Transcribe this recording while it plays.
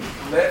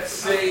Let's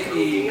say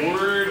a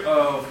word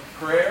of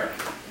prayer.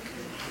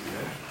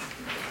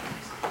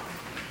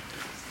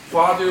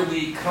 Father,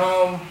 we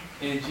come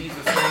in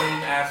Jesus' name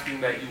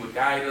asking that you would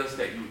guide us,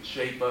 that you would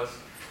shape us.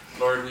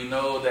 Lord, we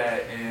know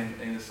that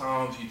in the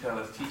Psalms you tell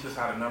us, teach us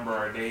how to number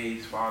our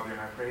days, Father,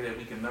 and I pray that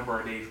we can number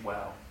our days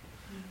well.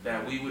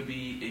 That we would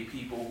be a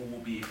people who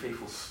will be a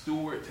faithful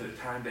steward to the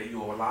time that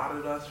you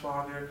allotted us,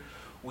 Father.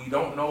 We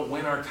don't know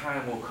when our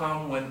time will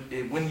come,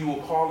 when you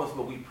will call us,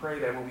 but we pray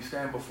that when we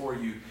stand before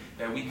you,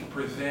 that we can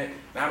present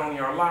not only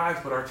our lives,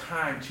 but our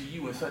time to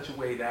you in such a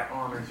way that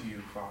honors you,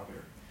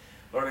 Father.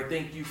 Lord, I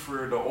thank you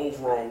for the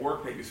overall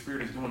work that your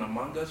Spirit is doing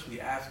among us.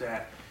 We ask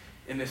that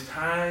in this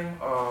time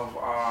of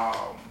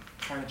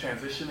kind of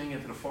transitioning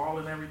into the fall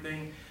and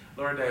everything,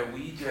 Lord, that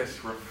we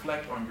just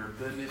reflect on your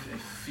goodness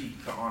and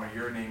seek to honor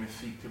your name and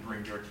seek to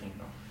bring your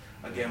kingdom.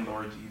 Again,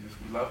 Lord Jesus,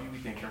 we love you. We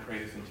thank you and pray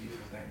this in Jesus'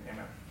 name.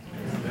 Amen.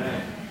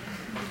 Amen.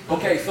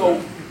 Okay,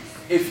 so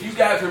if you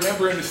guys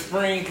remember in the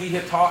spring, we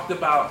had talked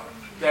about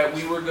that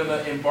we were going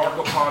to embark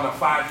upon a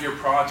 5-year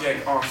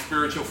project on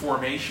spiritual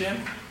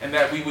formation, and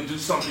that we would do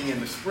something in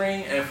the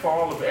spring and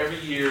fall of every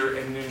year,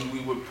 and then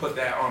we would put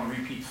that on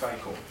repeat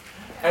cycle.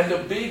 And the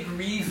big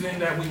reason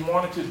that we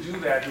wanted to do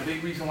that, the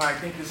big reason why I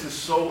think this is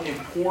so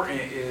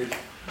important is,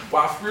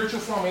 while spiritual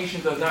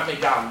formation does not make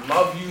God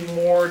love you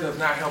more, does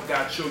not help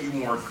God show you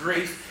more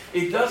grace,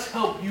 it does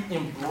help you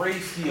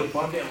embrace the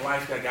abundant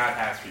life that God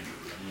has for you.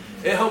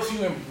 It helps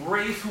you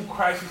embrace who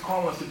Christ is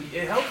calling us to be.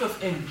 It helps us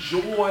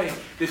enjoy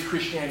this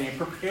Christianity and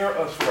prepare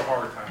us for the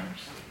hard times.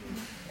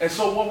 And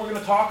so what we're going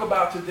to talk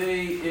about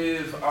today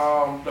is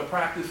the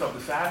practice of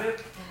the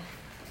Sabbath.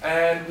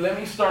 And let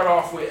me start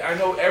off with, I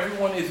know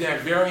everyone is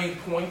at varying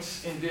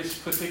points in this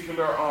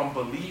particular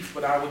belief,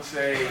 but I would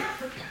say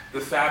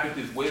the Sabbath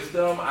is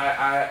wisdom.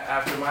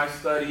 After my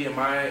study and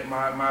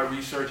my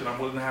research, and I'm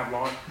willing to have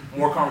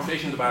more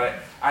conversations about it,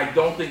 I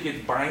don't think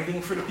it's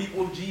binding for the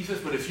people of Jesus.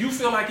 But if you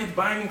feel like it's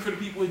binding for the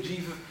people of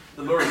Jesus,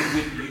 the Lord is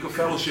with you. You can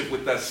fellowship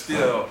with us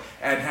still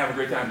and have a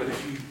great time. But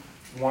if you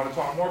want to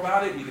talk more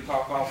about it, we can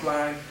talk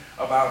offline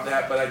about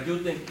that. But I do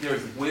think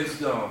there's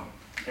wisdom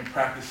in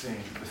practicing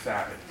the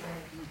Sabbath.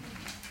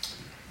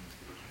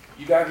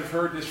 You guys have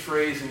heard this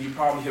phrase, and you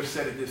probably have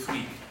said it this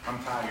week. I'm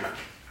tired.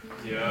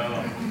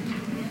 Yeah.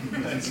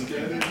 That's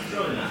good.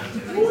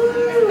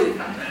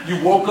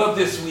 You woke up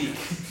this week,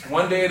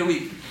 one day of the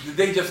week. The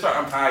day just started.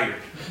 I'm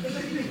tired.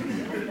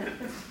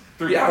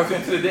 3 hours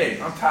into the day,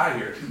 I'm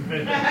tired.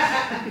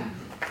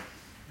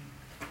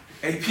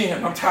 8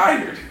 p.m., I'm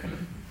tired.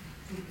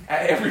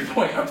 At every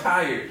point, I'm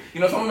tired. You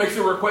know, someone makes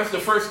a request, the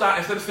first thought,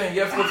 instead of saying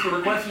yes, what's the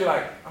request? You're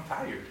like, I'm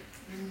tired.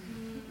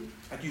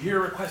 Like you hear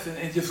a request and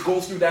it just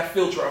goes through that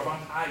filter of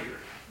I'm tired.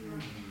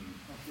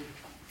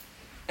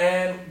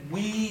 And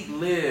we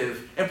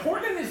live, and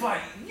Portland is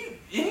like,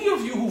 any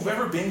of you who've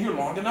ever been here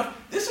long enough,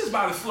 this is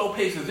about as slow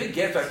pace as it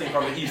gets, I think,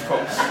 on the East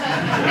Coast.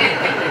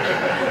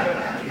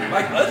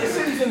 Like other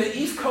cities in the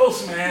East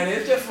Coast, man,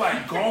 it's just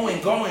like going.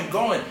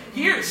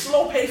 Here it's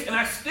slow pace and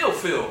I still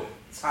feel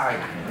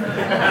tired.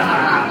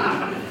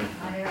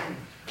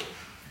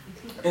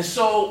 And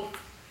so,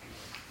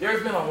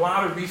 there's been a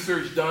lot of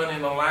research done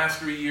in the last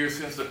 3 years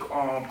since the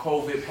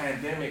COVID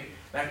pandemic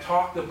that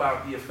talked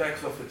about the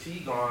effects of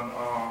fatigue on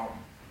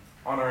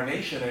our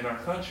nation and our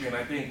country, and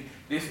I think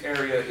this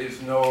area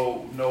is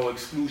no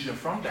exclusion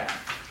from that.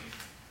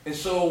 And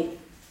so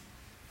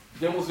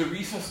there was a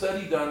recent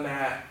study done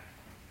that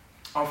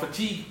on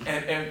fatigue,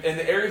 and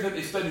the areas that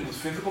they studied was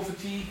physical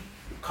fatigue,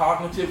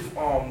 cognitive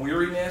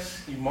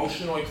weariness,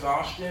 emotional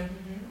exhaustion,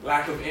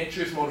 lack of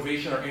interest,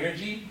 motivation, or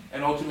energy,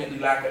 and ultimately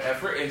lack of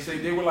effort. And so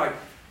they were like,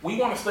 we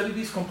want to study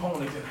these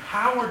components and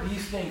how are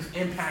these things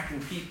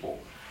impacting people?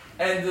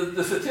 And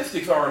the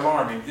statistics are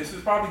alarming. This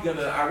is probably going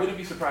to, I wouldn't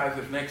be surprised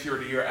if next year or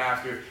the year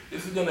after,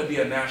 this is going to be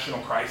a national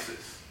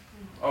crisis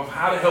of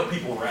how to help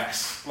people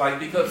rest. Like,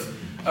 because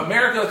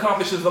America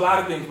accomplishes a lot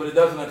of things, but it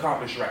doesn't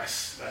accomplish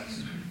rest.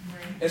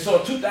 And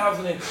so in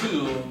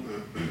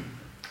 2002,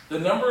 the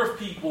number of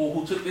people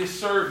who took this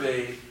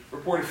survey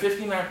reported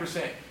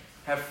 59%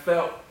 have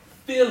felt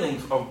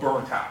feelings of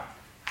burnt out.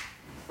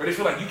 Or they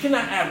feel like, you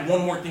cannot add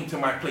one more thing to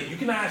my plate. You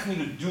cannot ask me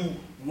to do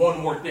one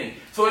more thing.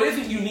 So it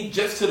isn't unique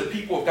just to the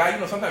people of God. You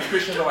know, sometimes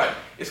Christians are like,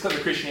 it's because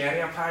of Christianity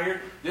I'm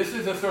tired. This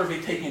is a survey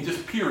taken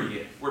just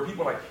period, where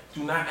people are like,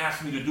 do not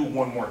ask me to do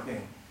one more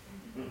thing.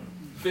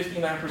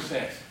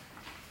 59%.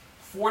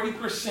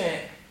 40%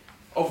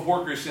 of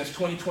workers since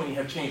 2020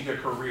 have changed their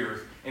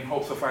careers in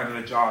hopes of finding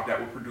a job that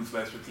will produce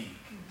less fatigue.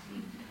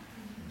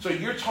 So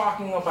you're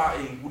talking about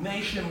a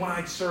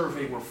nationwide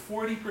survey where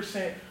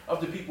 40% of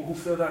the people who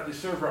filled out this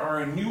survey are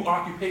in new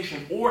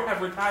occupation or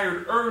have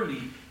retired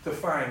early to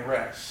find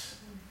rest.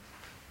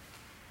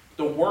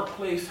 The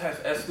workplace has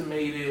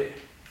estimated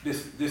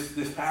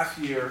this past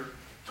year,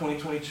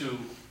 2022,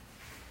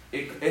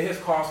 it has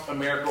cost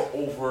America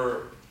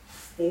over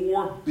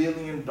 $400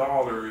 billion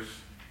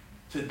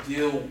to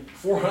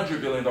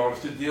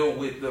deal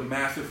with the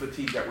massive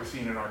fatigue that we're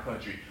seeing in our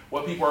country.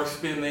 What people are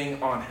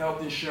spending on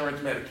health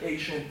insurance,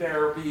 medication,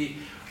 therapy,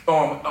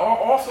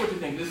 all sorts of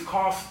things. This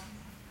costs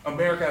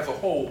America as a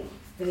whole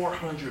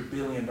 $400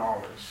 billion.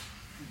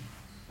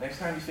 Next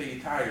time you say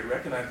you're tired,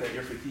 recognize that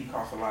your fatigue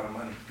costs a lot of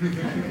money.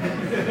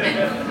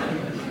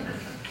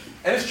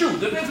 And it's true.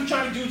 The things we're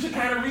trying to do to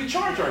kind of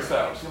recharge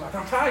ourselves. You're like,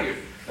 I'm tired.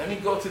 Let me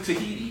go to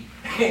Tahiti.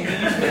 And you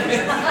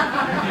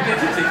get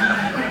to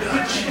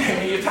Tahiti,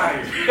 and you're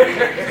tired.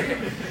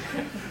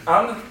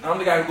 I'm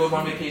the guy who goes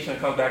on vacation and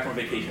comes back from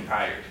vacation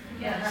tired.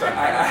 Yeah. So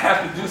I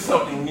have to do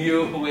something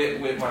new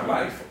with my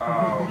life.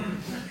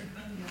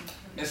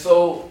 And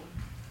so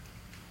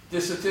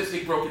this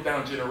statistic broke it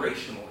down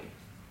generationally.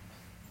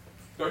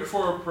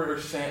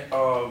 34%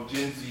 of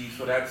Gen Z,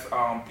 so that's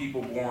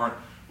people born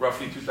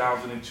roughly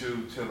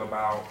 2002 till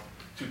about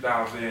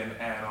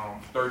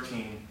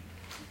 2013,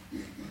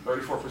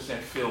 34%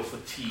 feel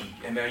fatigue.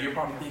 And now you're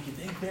probably thinking,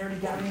 they barely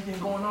got anything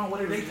going on.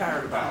 What are they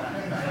tired about?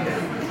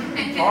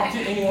 Talk to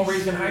anyone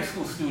raised in high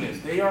school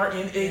students. They are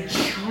in a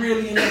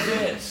trillion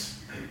events.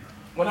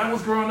 When I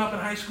was growing up in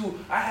high school,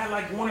 I had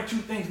like one or two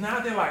things. Now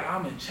they're like,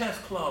 I'm in chess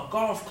club,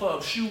 golf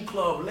club, shoe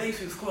club,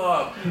 laces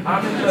club,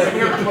 I'm in the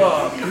hair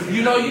club.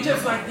 You know, you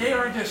just like, there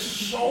are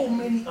just so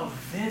many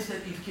events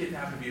that these kids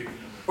have to be,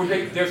 or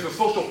there's a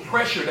social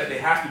pressure that they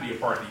have to be a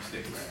part of these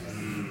things.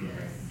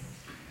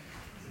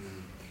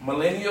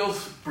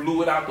 Millennials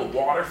blew it out the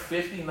water.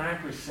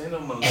 59%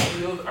 of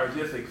millennials are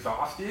just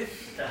exhausted.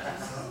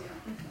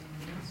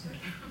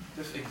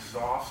 Just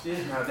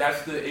exhausted. Now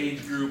that's the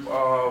age group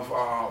of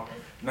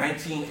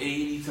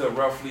 1980 to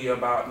roughly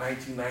about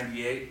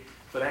 1998.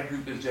 So that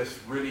group is just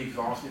really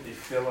exhausted. They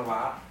feel a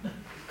lot.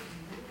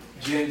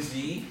 Gen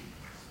Z,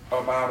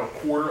 about a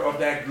quarter of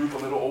that group, a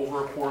little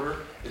over a quarter,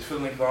 is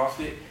feeling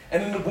exhausted.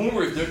 And then the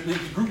boomers, the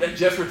group that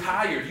just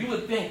retired. You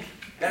would think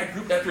that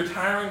group that's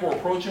retiring or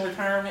approaching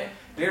retirement,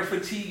 their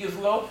fatigue is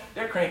low.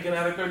 They're cranking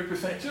out at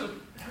 30% too.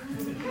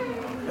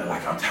 They're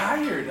like, I'm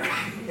tired.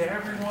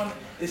 Everyone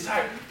is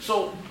tired.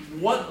 So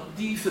what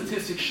these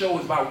statistics show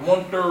is about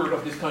 1/3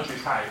 of this country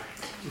is tired.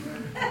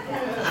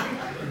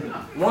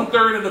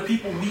 1/3 of the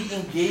people we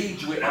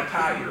engage with are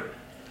tired.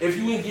 If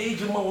you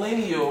engage a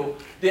millennial,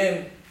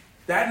 then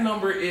that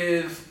number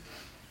is,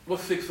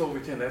 what's 6 over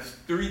 10? That's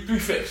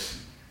 3/5.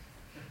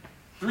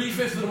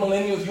 3/5 of the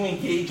millennials you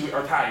engage with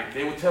are tired.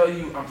 They will tell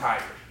you, I'm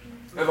tired.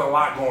 There's a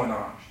lot going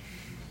on.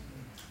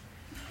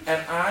 And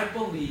I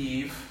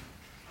believe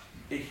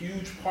a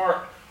huge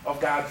part of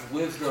God's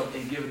wisdom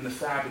in giving the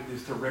Sabbath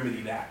is to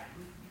remedy that.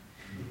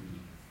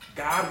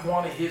 God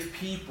wanted his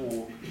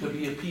people to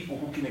be a people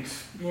who can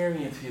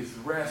experience his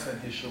rest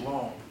and his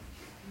shalom,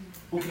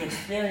 who can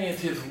experience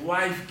his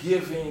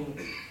life-giving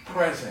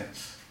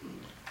presence.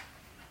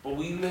 But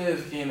we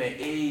live in an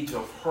age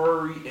of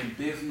hurry and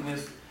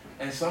busyness,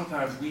 and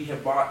sometimes we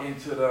have bought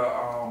into the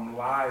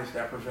lies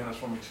that prevent us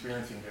from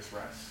experiencing this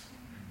rest.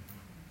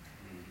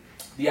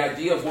 The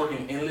idea of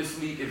working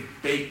endlessly is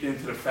baked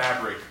into the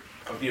fabric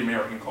of the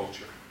American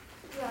culture.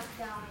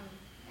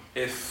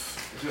 It's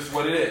just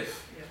what it is.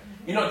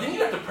 You know, then you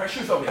got the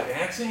pressures of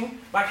advancing.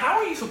 Like, how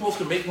are you supposed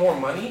to make more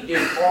money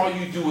if all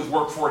you do is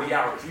work 40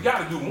 hours? You got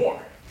to do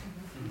more.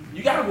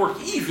 You got to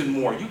work even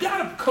more. You got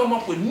to come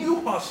up with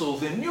new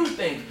hustles and new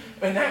things.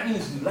 And that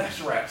means less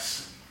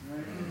rest.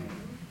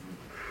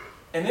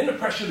 And then the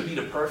pressure to be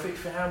the perfect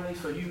family.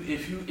 So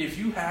if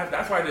you have,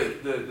 that's why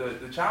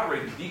the child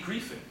rate is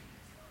decreasing.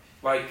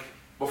 Like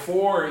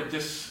before,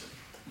 just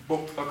a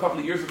couple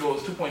of years ago,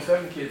 it was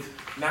 2.7 kids.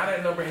 Now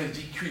that number has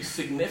decreased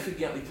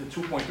significantly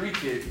to 2.3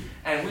 kids,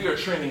 and we are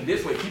trending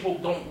this way. People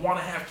don't want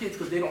to have kids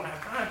because they don't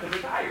have time because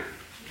they're tired.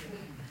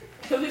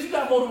 Because if you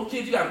got multiple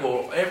kids, you got to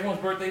go to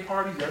everyone's birthday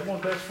parties,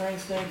 everyone's best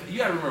friends things. You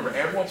got to remember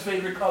everyone's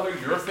favorite color,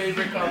 your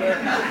favorite color.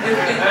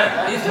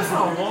 It's just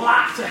a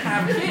lot to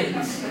have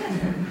kids.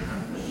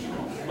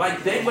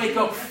 Like, they wake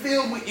up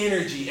filled with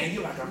energy, and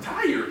you're like, I'm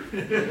tired.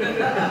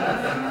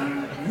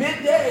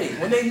 Midday,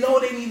 when they know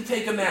they need to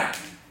take a nap.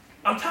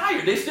 I'm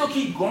tired. They still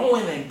keep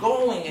going,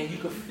 and you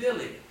can feel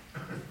it.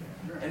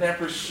 And that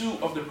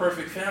pursuit of the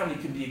perfect family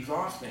can be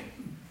exhausting.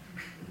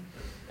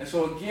 And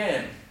so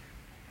again,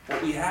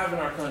 what we have in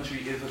our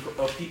country is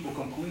of people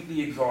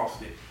completely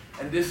exhausted.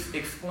 And this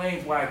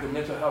explains why the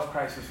mental health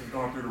crisis has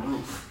gone through the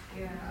roof.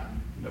 Yeah.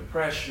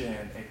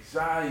 Depression,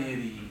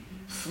 anxiety,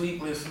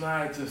 sleepless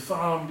nights,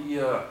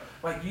 insomnia.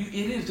 Like,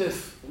 it is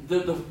just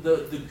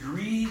the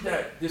degree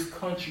that this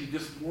country,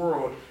 this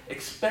world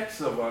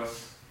expects of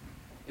us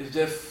is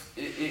just,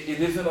 it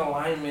is in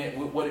alignment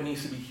with what it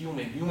means to be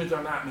human. Humans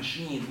are not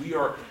machines. We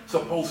are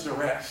supposed to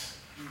rest.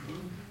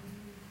 Mm-hmm.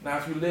 Now,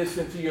 if you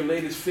listen to your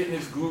latest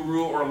fitness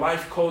guru or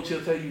life coach,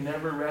 he'll tell you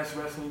never rest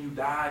when you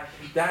die.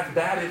 That's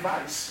bad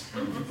advice.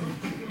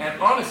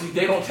 And honestly,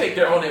 they don't take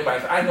their own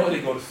advice. I know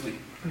they go to sleep.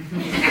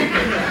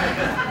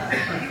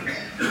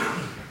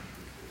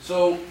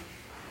 So,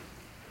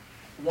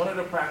 one of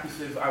the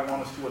practices I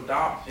want us to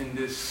adopt in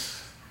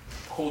this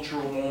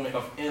cultural moment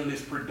of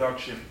endless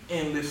production,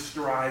 endless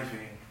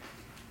striving,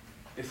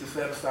 is to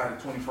set aside a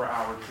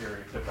 24-hour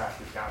period to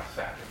practice God's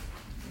Sabbath,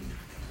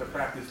 to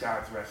practice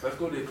God's rest. Let's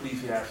go to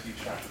Ecclesiastes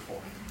chapter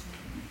 4.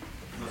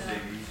 Let's say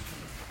these.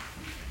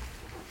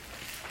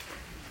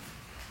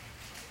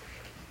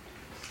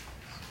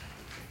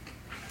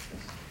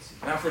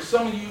 Now for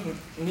some of you,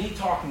 me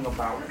talking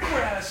about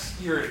rest,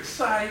 you're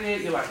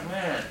excited, you're like,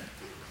 man,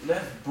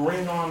 let's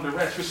bring on the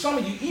rest. For some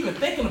of you, even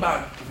thinking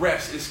about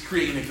rest is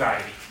creating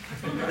anxiety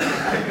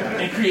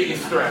and creating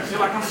stress. You're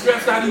like, I'm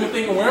stressed out even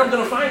thinking where I'm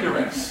going to find the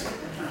rest.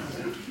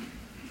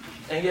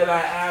 And yet I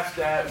ask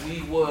that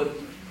we would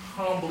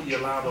humbly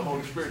allow the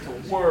Holy Spirit to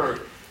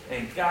work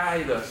and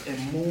guide us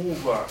and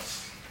move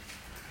us.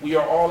 We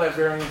are all at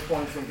varying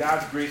points, and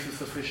God's grace is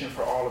sufficient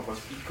for all of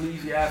us.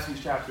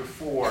 Ecclesiastes chapter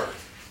 4,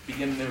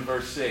 beginning in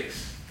verse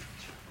 6.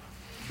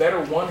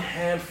 Better one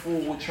handful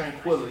with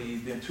tranquility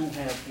than two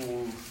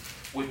handfuls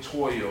with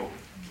toil,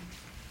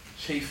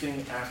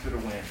 chasing after the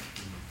wind.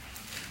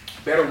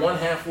 Better one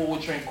handful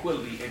with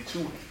tranquility than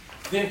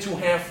two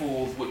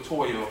handfuls with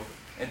toil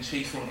and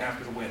chasing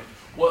after the wind.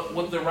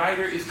 What the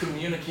writer is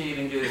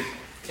communicating is,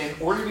 in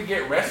order to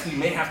get rest, we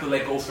may have to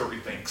let go of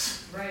certain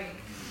things. Right.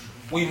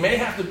 We may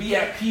have to be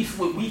at peace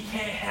with we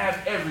can't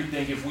have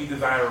everything if we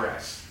desire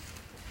rest.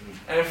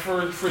 And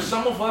for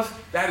some of us,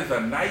 that is a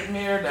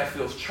nightmare. That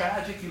feels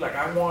tragic. You're like,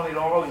 I want it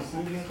all,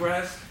 including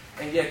rest.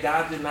 And yet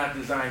God did not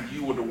design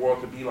you or the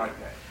world to be like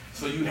that.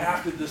 So you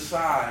have to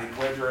decide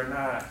whether or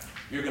not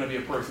you're going to be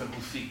a person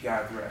who seeks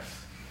God's rest.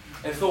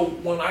 And so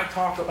when I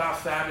talk about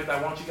Sabbath,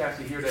 I want you guys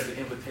to hear that as an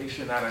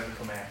invitation, not as a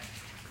command.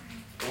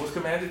 It was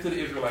commanded to the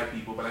Israelite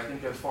people, but I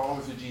think as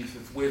followers of Jesus,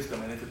 it's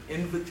wisdom, and it's an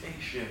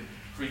invitation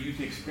for you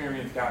to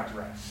experience God's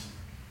rest.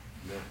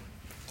 Yeah.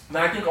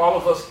 Now, I think all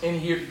of us in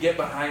here get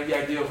behind the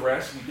idea of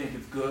rest. We think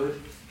it's good,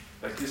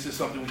 like this is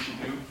something we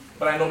should do.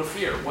 But I know the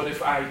fear. What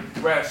if I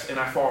rest and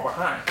I fall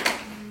behind?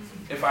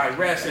 If I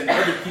rest and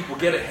other people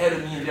get ahead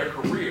of me in their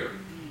career?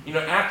 You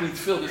know, athletes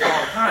feel this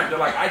all the time. They're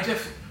like, I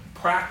just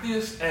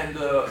practice and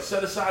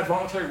set aside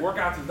voluntary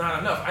workouts is not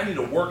enough. I need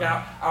to work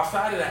out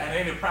outside of that, and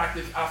I need to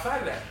practice outside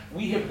of that.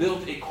 We have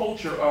built a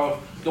culture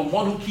of the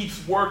one who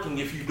keeps working.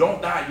 If you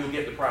don't die, you'll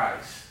get the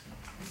prize.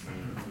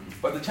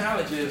 But the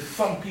challenge is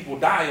some people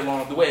die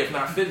along the way, if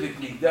not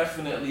physically,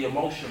 definitely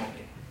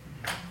emotionally.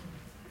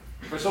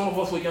 For some of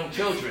us with young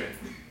children,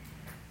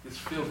 this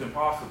feels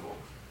impossible.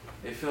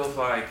 It feels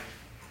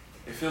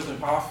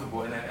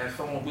impossible. And as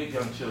someone with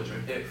young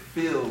children, it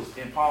feels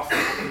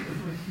impossible.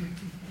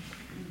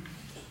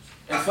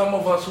 And some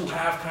of us who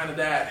have kind of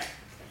that,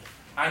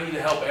 I need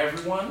to help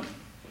everyone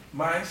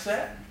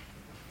mindset,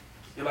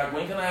 you're like,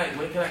 when can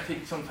I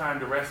take some time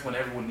to rest when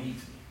everyone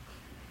needs me?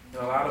 You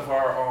know, a lot of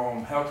our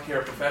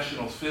healthcare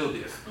professionals feel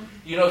this.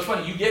 You know, it's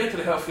funny, you get into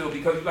the health field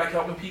because you like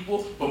helping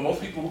people, but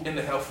most people in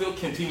the health field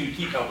continue to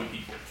keep helping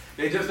people.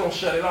 They just don't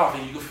shut it off,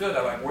 and you can feel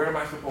that, like, where am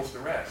I supposed to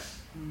rest?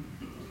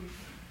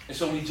 And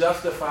so we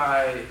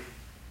justify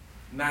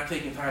not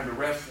taking time to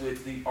rest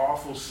with the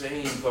awful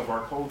sayings of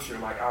our culture,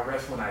 like, I'll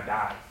rest when I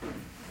die.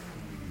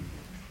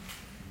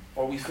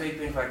 Or we say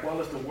things like,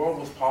 well, if the world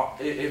was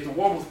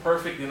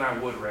perfect, then I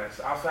would rest.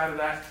 Outside of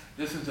that,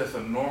 this is just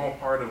a normal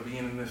part of being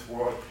in this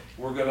world.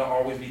 We're going to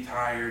always be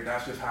tired.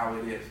 That's just how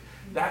it is.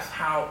 That's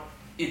how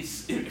it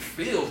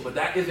feels, but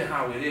that isn't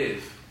how it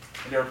is.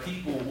 And there are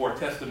people who are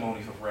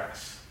testimonies of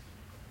rest.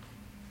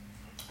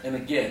 And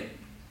again,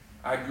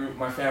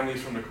 my family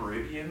is from the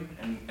Caribbean,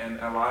 and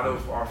a lot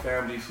of our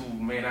families who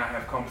may not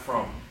have come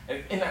from,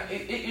 and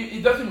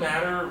it doesn't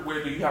matter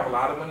whether you have a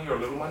lot of money or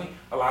little money.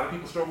 A lot of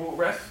people struggle with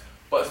rest.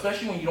 But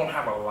especially when you don't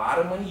have a lot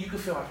of money, you can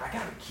feel like, I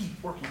got to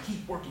keep working,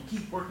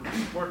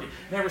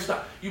 never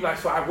stop. You're like,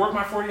 so I work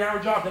my 40-hour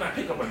job, then I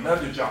pick up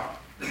another job.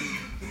 And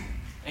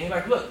you're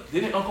like, look,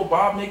 didn't Uncle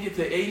Bob make it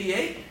to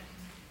 88?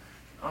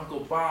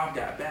 Uncle Bob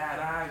got bad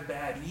eyes,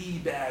 bad knee,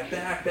 bad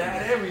back,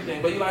 bad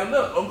everything. But you're like,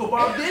 look, Uncle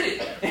Bob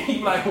did it. And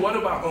you're like, what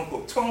about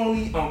Uncle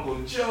Tony,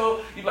 Uncle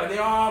Joe? You're like, they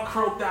all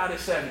croaked out at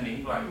 70.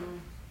 You're like,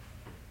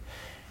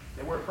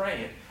 they weren't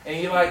praying. And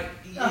you're like,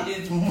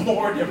 it's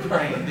more than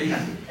praying.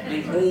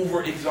 They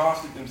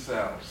over-exhausted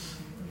themselves.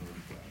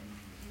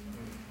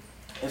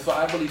 And so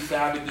I believe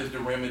Sabbath is the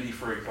remedy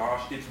for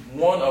exhaustion. It's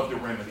one of the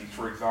remedies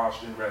for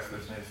exhaustion,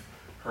 restlessness,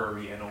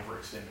 hurry, and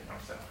overextending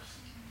ourselves.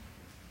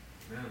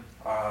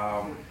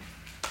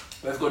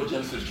 Let's go to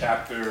Genesis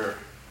chapter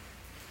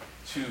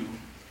 2,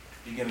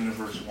 beginning in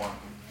verse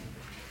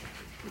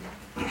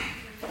 1.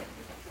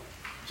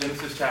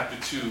 Genesis chapter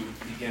 2,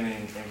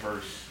 beginning in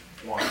verse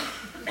 1.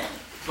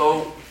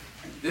 So,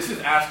 this is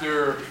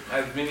after,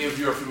 as many of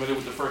you are familiar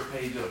with the first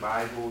page of the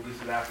Bible,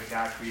 this is after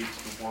God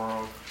creates the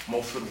world,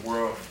 most of the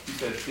world. He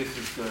says, this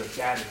is good,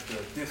 God is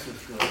good, this is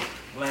good,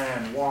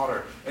 land,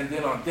 water. And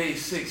then on day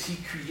 6, he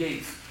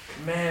creates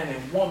man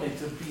and woman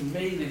to be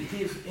made in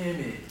his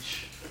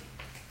image.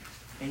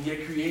 And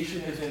yet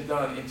creation isn't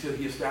done until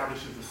he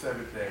establishes the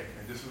seventh day.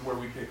 And this is where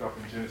we pick up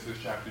in Genesis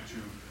chapter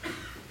 2,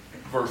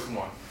 verse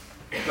 1.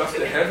 Thus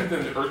the heavens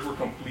and the earth were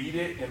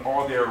completed in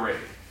all their array.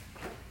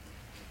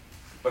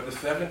 But the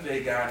seventh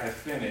day God has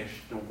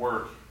finished the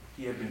work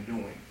he had been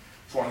doing.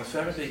 So on the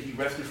seventh day he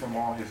rested from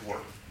all his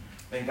work.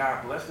 Then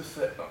God blessed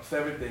the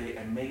seventh day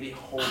and made it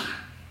holy,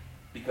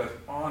 because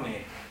on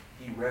it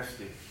he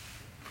rested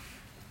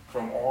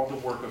from all the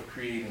work of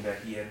creating that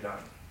he had done.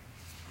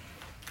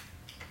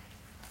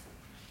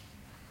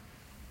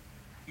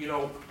 You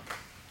know,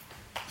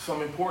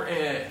 some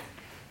important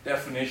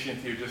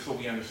definitions here, just so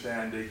we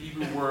understand. The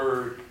Hebrew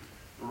word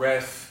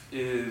rest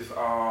is,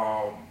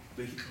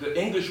 the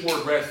English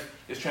word rest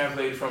is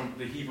translated from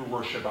the Hebrew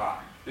word Shabbat.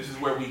 This is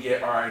where we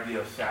get our idea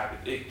of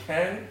Sabbath. It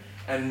can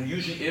and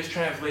usually is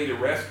translated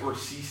rest or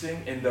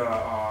ceasing in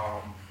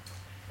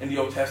the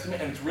Old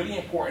Testament. And it's really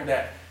important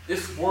that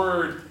this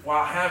word,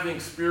 while having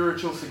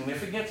spiritual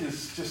significance,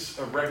 is just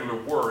a regular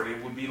word.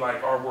 It would be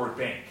like our word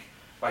bank.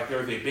 Like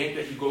there's a bank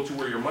that you go to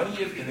where your money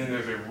is, and then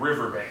there's a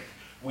river bank.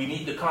 We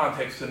need the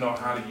context to know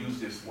how to use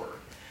this word.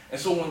 And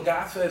so when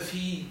God says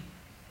he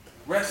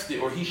rested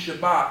or he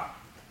Shabbat,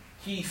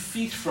 he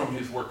ceased from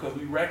his work because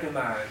we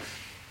recognize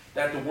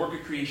that the work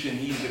of creation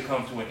needs to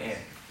come to an end.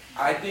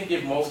 I think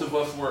if most of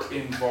us were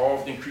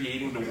involved in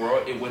creating the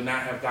world, it would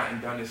not have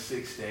gotten done in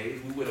 6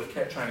 days. We would have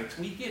kept trying to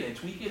tweak it and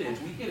tweak it and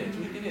tweak it and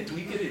tweak it and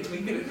tweak it and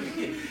tweak it and tweak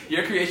it.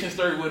 Your creation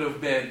story would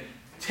have been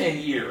 10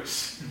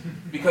 years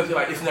because you're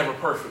like, it's never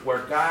perfect. Where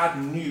God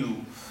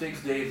knew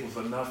 6 days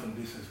was enough and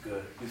this is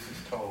good. This is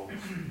told.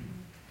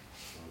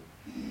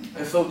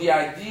 And so the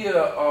idea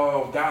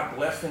of God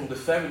blessing the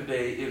 7th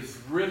day is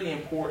really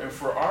important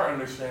for our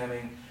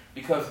understanding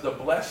because the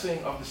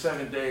blessing of the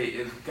 7th day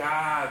is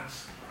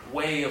God's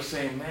way of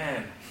saying,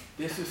 man,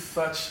 this is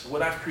such,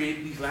 what I've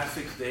created these last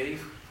 6 days,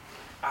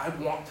 I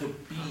want to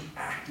be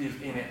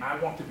active in it. I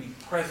want to be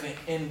present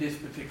in this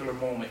particular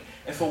moment.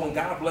 And so when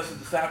God blesses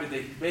the Sabbath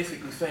day, he's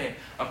basically saying,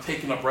 I'm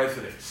taking up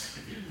residence.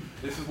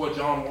 This is what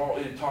John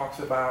Walton talks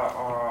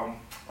about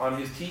on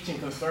his teaching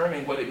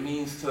concerning what it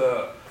means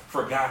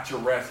for God to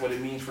rest, what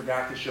it means for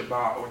God to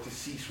Shabbat or to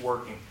cease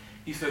working.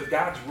 He says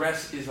God's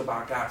rest is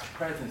about God's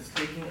presence,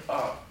 taking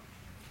up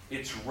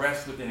its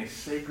rest within a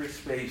sacred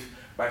space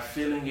by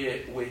filling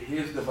it with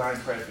his divine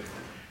presence.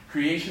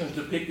 Creation is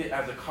depicted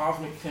as a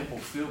cosmic temple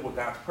filled with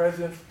God's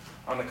presence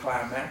on the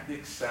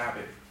climactic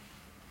Sabbath.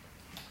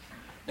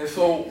 And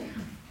so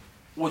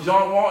what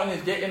John Walton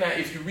is getting at,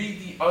 if you read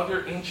the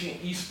other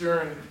ancient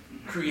Eastern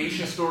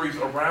creation stories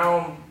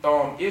around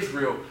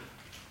Israel,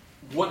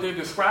 what they're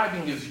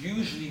describing is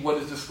usually what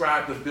is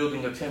described as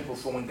building a temple.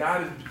 So when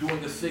God is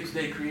doing the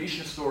 6-day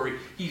creation story,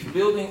 he's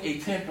building a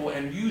temple,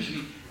 and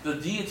usually the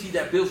deity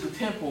that builds the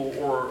temple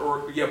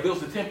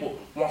builds the temple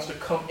wants to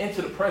come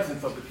into the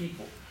presence of the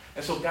people.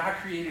 And so God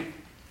created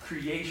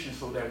creation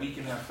so that we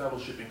can have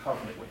fellowship and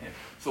covenant with him.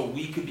 So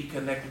we could be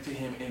connected to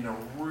him in a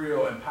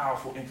real and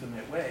powerful,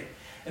 intimate way.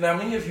 And now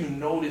many of you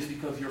know this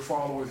because you're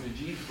followers of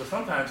Jesus, but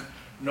sometimes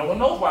no one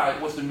knows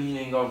what's the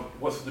meaning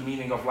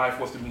of life,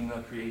 what's the meaning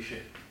of creation.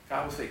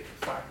 God would say,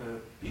 so I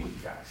could be with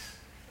you guys.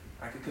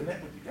 I could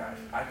connect with you guys.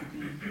 I could be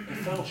in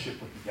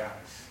fellowship with you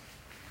guys.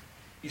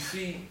 You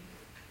see,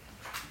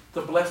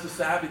 to bless the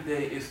Sabbath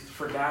day is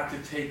for God to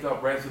take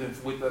up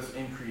residence with us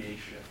in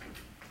creation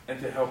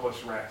and to help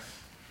us rest.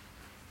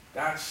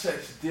 God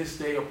sets this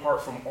day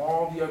apart from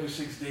all the other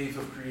 6 days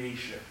of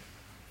creation.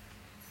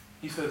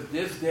 He says,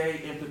 this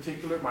day in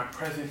particular, my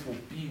presence will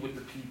be with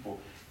the people.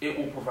 It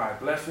will provide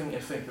blessing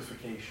and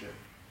sanctification.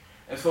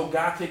 And so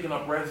God taking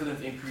up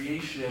residence in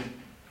creation,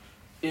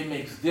 it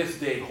makes this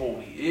day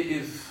holy. It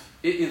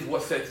is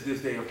what sets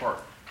this day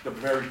apart, the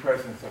very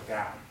presence of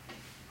God.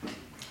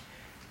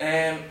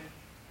 And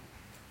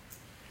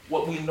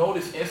what we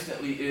notice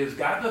instantly is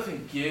God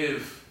doesn't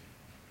give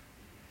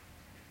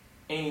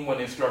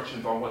anyone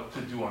instructions on what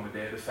to do on the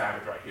day of the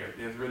Sabbath right here.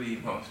 There's really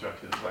no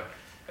instructions.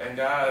 And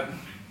God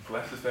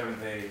bless the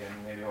 7th day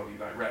and made it holy,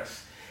 like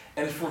rest.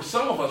 And for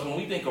some of us, when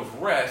we think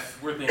of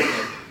rest, we're thinking,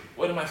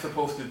 what am I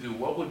supposed to do?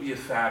 What would be a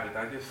Sabbath?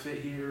 I just sit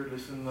here,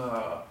 listen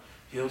to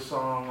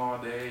Hillsong all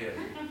day,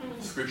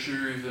 and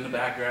scriptures in the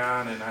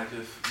background, and I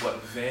just,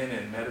 zen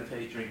and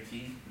meditate, drink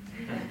tea.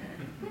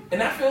 And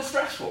that feels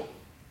stressful.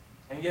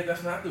 And yet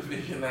that's not the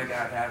vision that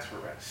God has for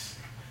rest.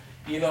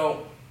 You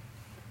know,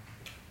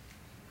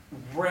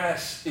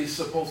 rest is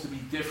supposed to be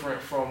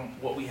different from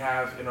what we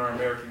have in our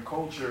American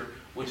culture,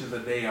 which is a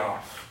day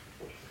off.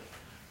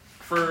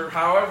 For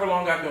however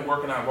long I've been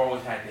working, I've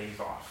always had days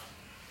off.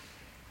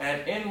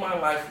 And in my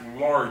life,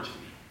 largely,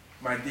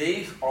 my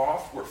days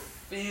off were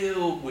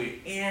filled with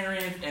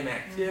errands and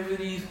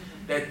activities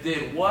that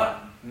did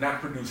what?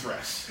 Not produce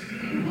rest.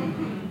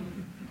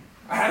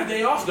 I had a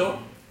day off, though.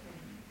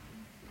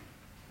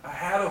 I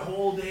had a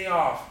whole day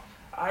off.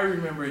 I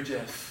remember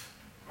just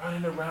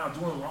running around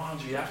doing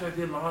laundry. After I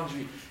did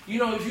laundry, you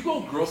know, if you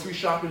go grocery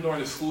shopping during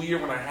the school year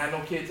when I had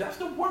no kids, that's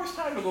the worst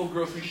time to go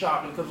grocery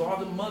shopping because all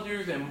the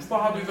mothers and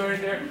fathers are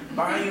in there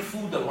buying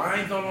food, the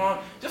lines are long.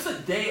 Just a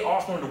day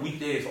off during the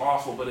weekday is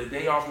awful, but a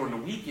day off during the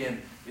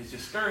weekend is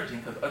discouraging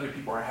because other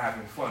people are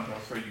having fun.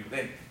 I'll show you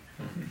then.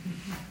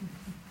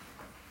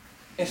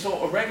 And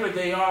so a regular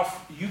day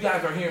off, you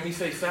guys are hearing me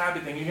say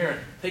Sabbath and you're hearing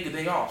take a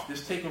day off.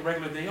 Just take a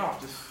regular day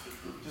off.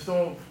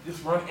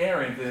 Just run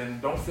errands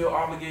and don't feel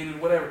obligated,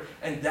 whatever.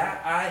 And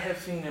that I have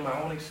seen in my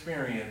own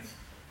experience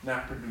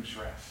not produce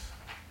rest.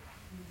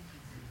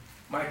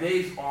 My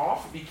days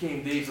off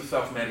became days of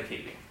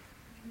self-medicating.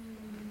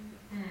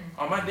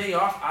 On my day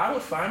off, I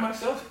would find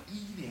myself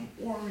eating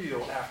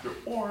Oreo after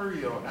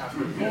Oreo after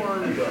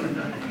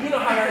Oreo. You know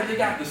how they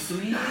got the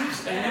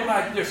sleeves, and you're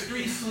like, there's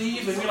 3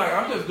 sleeves, and you're like,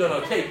 I'm just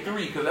gonna take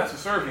 3 because that's a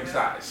serving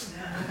size.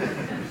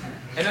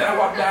 And then I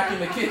walk back in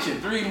the kitchen,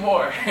 3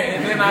 more,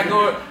 and then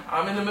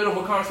I'm in the middle of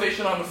a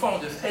conversation on the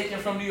phone, just taking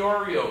from the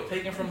Oreo.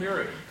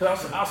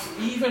 Because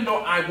even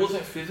though I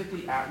wasn't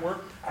physically at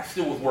work, I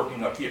still was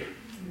working up here.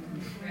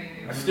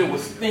 I still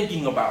was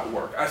thinking about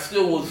work. I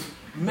still was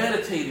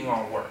meditating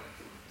on work.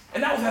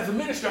 And that was as a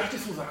minister, I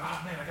just was like,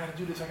 oh man, I gotta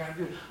do this, I gotta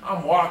do it.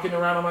 I'm walking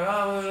around, I'm like,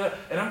 oh,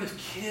 and I'm just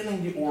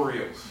killing the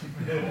Oreos.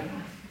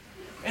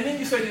 And then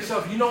you say to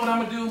yourself, you know what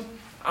I'm gonna do?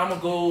 I'm gonna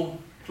go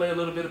play a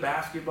little bit of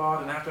basketball,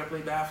 and after I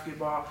play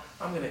basketball,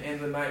 I'm gonna end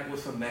the night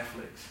with some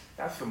Netflix.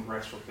 That's some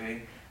restful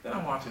thing. Then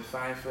I'm watching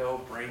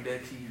Seinfeld, Brain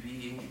Dead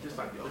TV, and you're just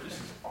like, yo, this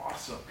is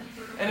awesome.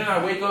 And then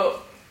I wake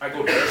up, I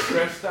go to bed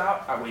stressed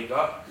out, I wake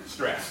up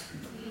stressed.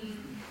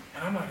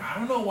 And I'm like, I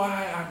don't know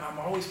why I'm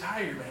always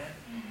tired, man.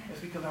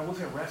 It's because I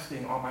wasn't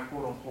resting on my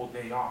quote-unquote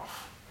day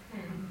off.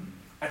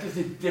 I just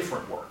did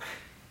different work.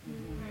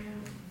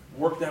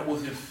 Work that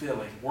wasn't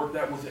filling. Work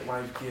that wasn't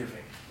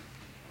life-giving.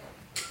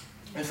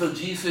 And so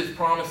Jesus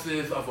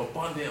promises of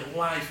abundant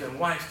life and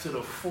life to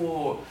the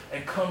full.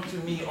 And come to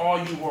me, all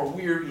you who are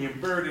weary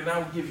and burdened, and I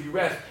will give you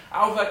rest.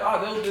 I was like,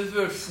 oh, those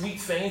are sweet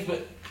sayings,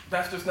 but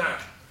that's just not,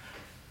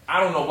 I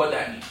don't know what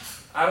that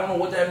means. I don't know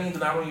what that means,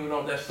 and I don't even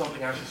know if that's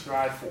something I should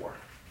strive for.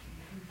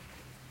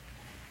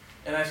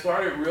 And I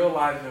started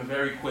realizing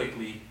very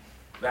quickly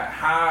that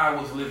how I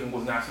was living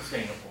was not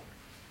sustainable.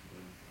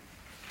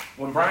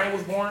 When Brian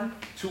was born,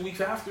 2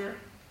 weeks after,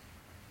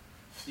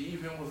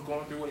 Stephen was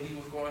going through what he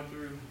was going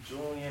through.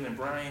 Julian and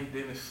Brian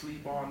didn't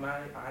sleep all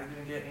night. I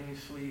didn't get any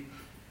sleep.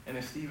 And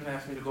then Stephen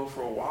asked me to go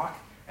for a walk,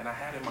 and I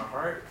had in my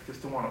heart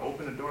just to want to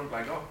open the door and be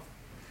like, oh.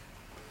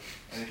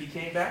 And if he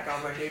came back, I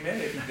was like, amen.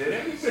 If he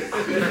didn't,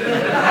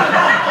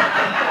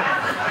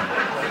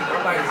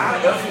 I'm like, how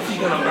else is he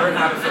going to learn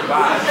how to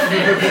survive?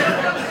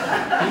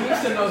 He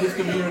needs to know his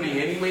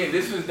community anyway, and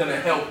this is going to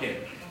help him.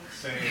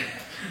 Same.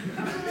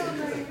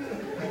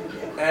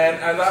 And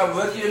as I was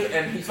looking,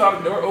 and he saw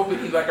the door open,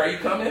 he's like, are you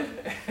coming?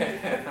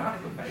 And I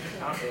was like,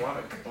 I don't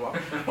want to come up.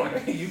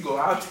 You go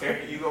out there,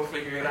 and you go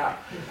figure it out.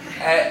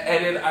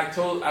 And then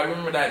I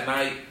remember that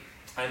night,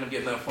 I ended up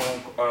getting a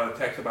phone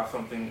text about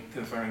something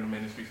concerning the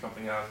ministry,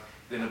 something else,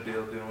 then a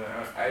bill.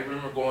 I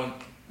remember going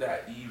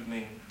that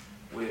evening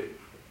with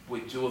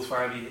Jules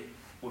finally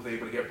was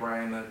able to get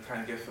Brian to kind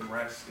of get some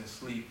rest and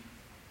sleep.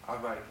 I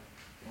was like,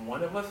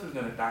 one of us is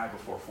going to die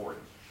before 40.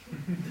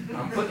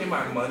 I'm putting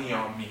my money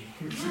on me.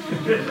 She's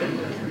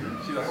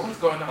like, what's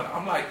going on?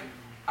 I'm like,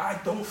 I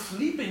don't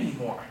sleep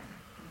anymore.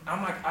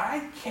 I'm like,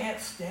 I can't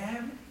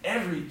stand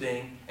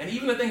everything, and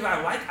even the things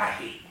I like, I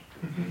hate.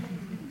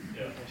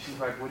 And she's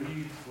like, what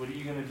are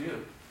you going to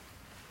do?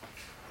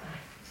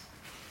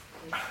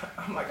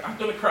 I'm like, I'm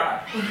going to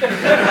cry.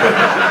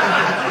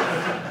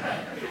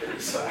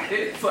 So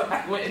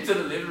I went into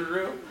the living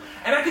room,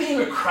 and I couldn't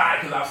even cry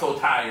because I was so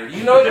tired.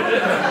 You know, it was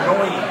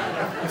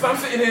annoying. So I'm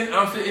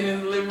sitting in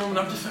the living room, and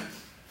I'm just like,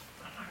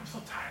 I'm so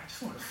tired. I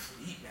just want to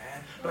sleep,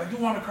 man. But I do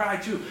want to cry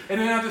too.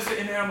 And then I'm just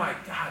sitting there, I'm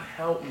like, God,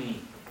 help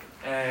me.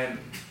 And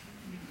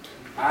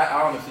I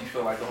honestly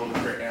feel like the Holy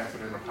Spirit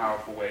answered in a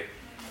powerful way.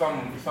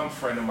 Some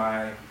friend of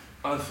mine,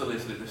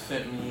 unsolicited, that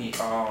sent me,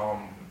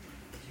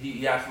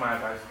 he asked my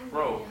advice,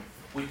 bro,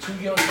 with 2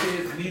 young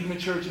kids, leading the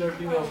church and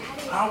everything else,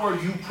 how are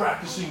you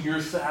practicing your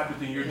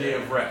Sabbath and your day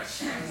of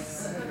rest?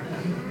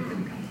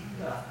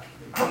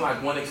 I'm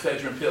like, one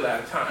Excedrin pill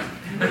at a time.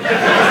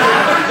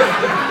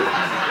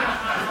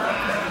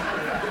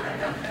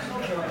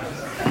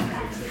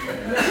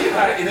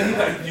 And then he's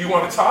like, do you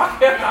want to talk?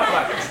 I'm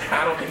like,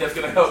 I don't think that's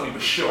going to help me,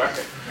 but sure.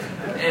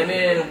 And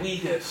then we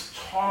just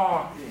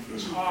talked, and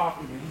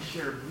he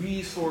shared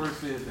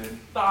resources and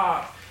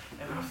thoughts.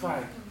 And I was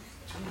like,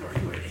 dude, are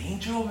you an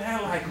angel,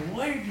 man? Like,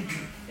 where did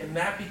you? And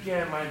that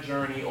began my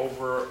journey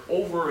over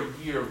a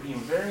year of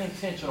being very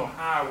intentional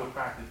how I would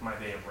practice my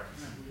day of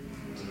rest.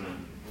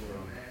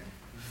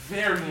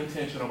 Very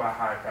intentional about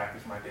how I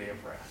practice my day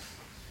of rest.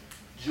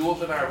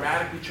 Jules and I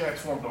radically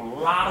transformed a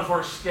lot of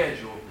our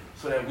schedule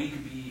so that we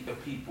could be a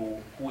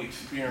people who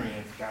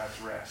experience God's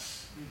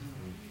rest.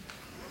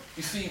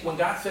 You see, when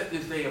God set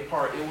this day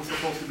apart, it was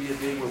supposed to be a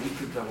day where we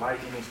could delight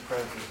in His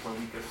presence, where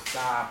we could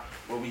stop,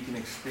 where we can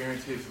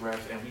experience His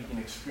rest, and we can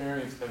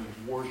experience a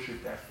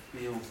worship that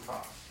fills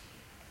us.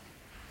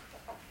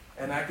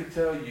 And I could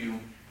tell you,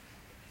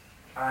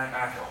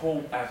 I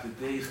hope as the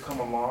days come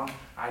along,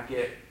 I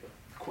get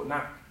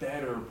not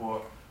better,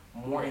 but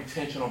more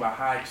intentional about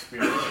how I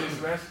experience His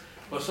rest.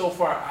 But so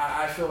far,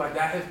 I feel like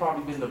that has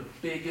probably been the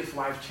biggest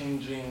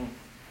life-changing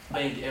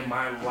thing in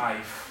my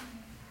life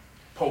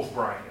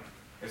post-Brian.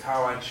 Is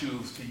how I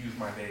choose to use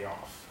my day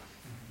off.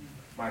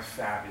 My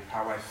Sabbath,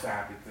 how I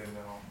Sabbath.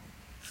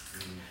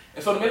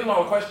 And so the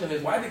million-dollar question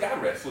is, why did God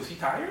rest? Was He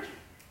tired?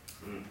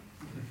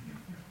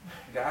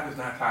 God is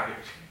not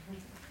tired.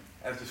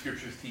 As the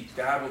scriptures teach,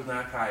 God was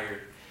not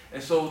tired.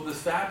 And so the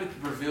Sabbath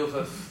reveals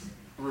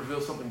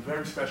something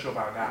very special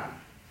about God.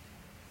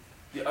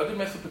 The other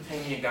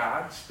Mesopotamian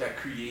gods that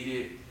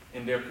created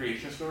in their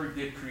creation story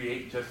did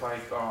create, just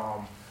like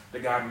the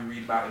God we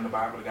read about in the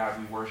Bible, the God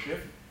we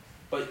worship.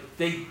 But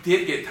they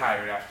did get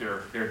tired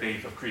after their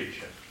days of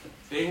creation.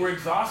 They were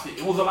exhausted.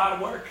 It was a lot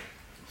of work.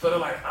 So they're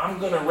like, I'm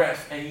going to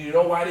rest. And you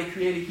know why they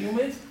created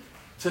humans?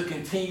 To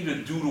continue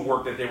to do the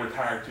work that they were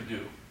tired to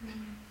do.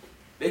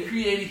 They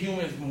created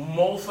humans.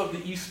 Most of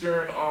the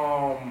Eastern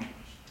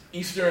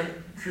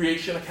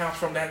creation accounts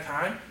from that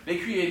time, they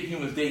created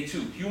humans day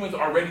 2. Humans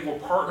already were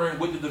partnering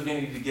with the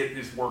divinity to get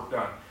this work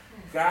done.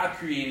 God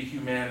created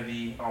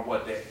humanity on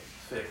what day?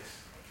 6.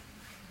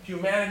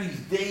 Humanity's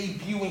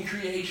debut in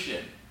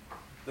creation.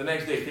 The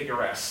next day, take a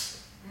rest.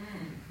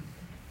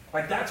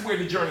 Like, that's where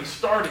the journey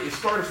started. It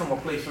started from a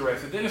place of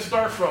rest. And then it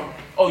starts from,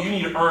 oh, you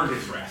need to earn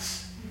this rest.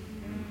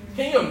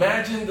 Can you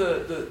imagine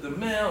the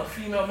male and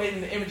female made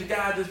in the image of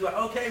God just like,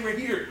 okay, we're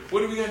here.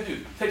 What are we going to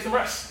do? Take some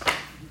rest.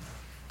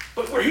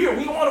 But we're here.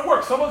 We don't want to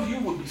work. Some of you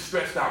would be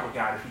stressed out with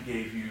God if he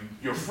gave you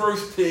your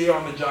first day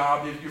on the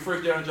job. If your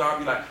first day on the job,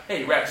 you're like,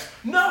 hey, rest.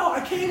 No,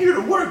 I came here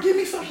to work. Give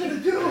me something to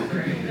do.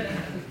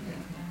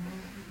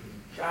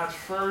 God's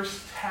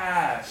first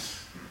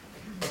task,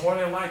 more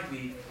than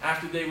likely,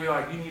 after they were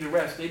like, you need a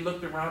rest, they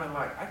looked around and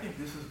like, I think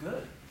this is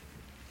good.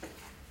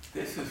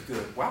 This is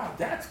good. Wow,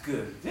 that's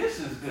good. This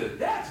is good.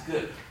 That's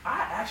good. I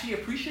actually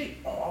appreciate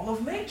all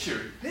of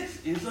nature.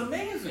 This is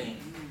amazing.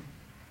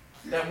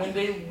 That when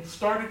they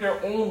started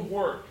their own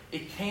work,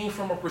 it came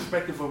from a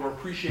perspective of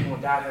appreciating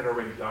what God had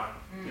already done.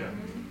 Yeah.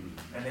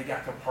 And they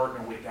got to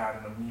partner with God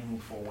in a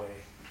meaningful way.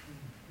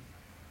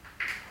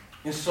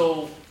 And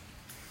so,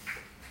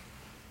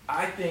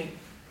 I think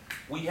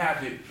we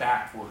have it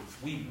backwards.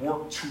 We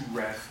work to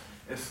rest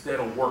instead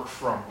of work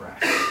from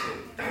rest.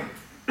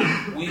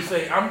 We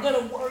say, I'm going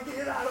to work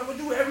it out, I'm going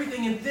to do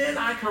everything, and then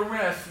I can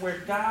rest, where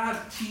God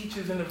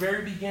teaches in the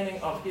very beginning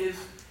of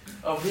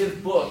his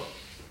book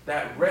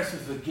that rest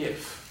is a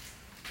gift.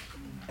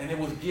 And it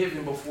was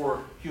given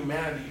before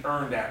humanity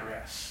earned that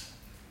rest.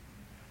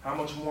 How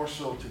much more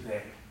so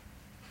today?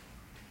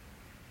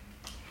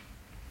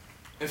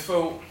 And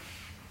so,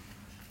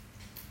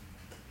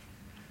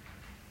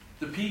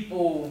 the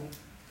people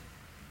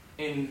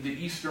in the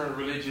Eastern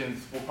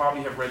religions will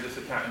probably have read this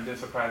account and been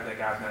surprised that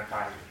God's not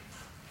tired.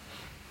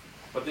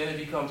 But then it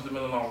becomes the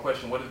million-dollar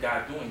question, what is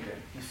God doing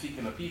then? He's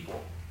seeking a people.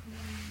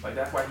 Like,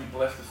 that's why he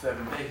blessed the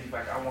 7 days. He's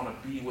like, I want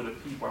to be with a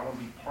people. I want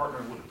to be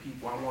partnered with a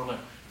people. I want to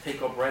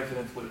take up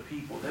residence with a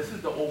people. This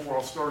is the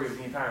overall story of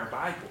the entire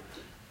Bible.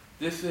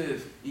 This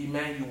is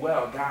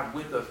Emmanuel, God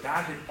with us.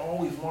 God had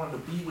always wanted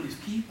to be with his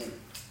people.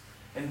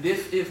 And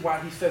this is why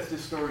he sets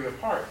this story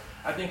apart.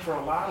 I think for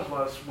a lot of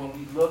us, when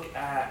we look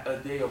at a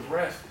day of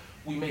rest,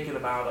 we make it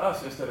about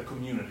us instead of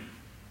community.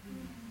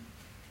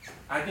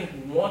 I think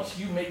once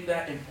you make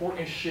that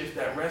important shift,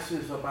 that rest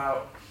is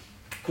about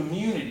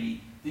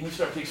community, then you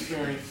start to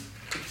experience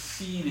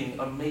exceeding,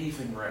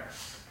 amazing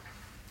rest.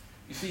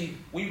 You see,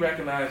 we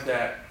recognize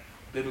that,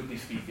 biblically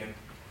speaking,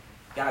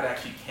 God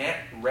actually can't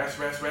rest,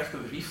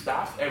 because if he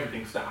stops,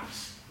 everything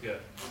stops. Yeah.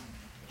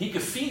 He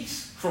could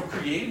cease from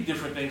creating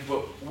different things,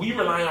 but we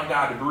rely on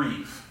God to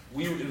breathe.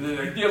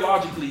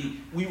 Theologically,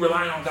 we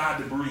rely on God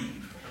to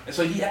breathe. And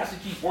so he has to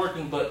keep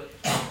working, but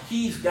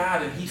he's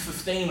God and he's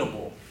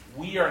sustainable.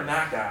 We are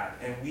not God,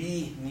 and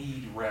we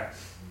need rest.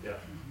 Yeah.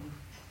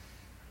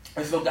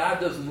 And so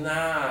God does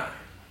not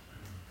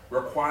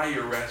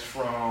require rest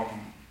from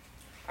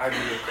either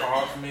the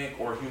cosmic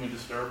or human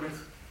disturbance,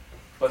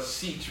 but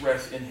seeks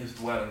rest in his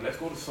dwelling. Let's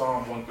go to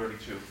Psalm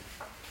 132.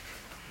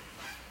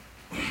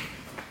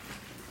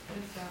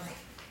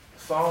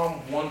 Psalm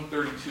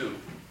 132.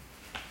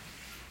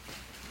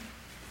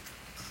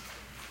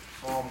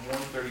 Psalm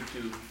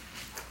 132.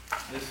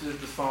 This is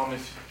the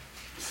psalmist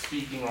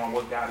speaking on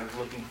what God is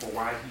looking for,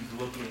 why he's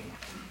looking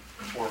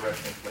for a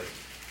resting place.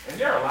 And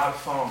there are a lot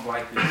of psalms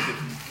like this. If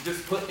you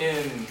just put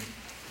in,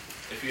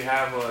 if you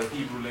have a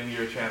Hebrew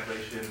linear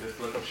translation, just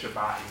look up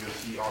Shabbat and you'll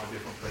see all the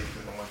different places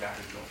and what God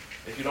is doing.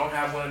 If you don't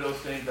have one of those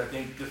things, I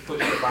think just put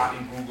Shabbat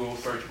in Google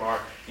search bar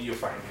and you'll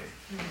find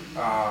it.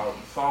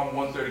 Psalm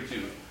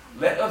 132.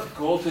 Let us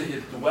go to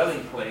his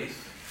dwelling place.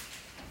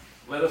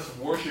 Let us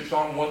worship.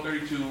 Psalm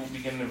 132,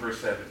 beginning in verse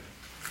 7.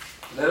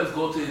 Let us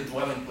go to his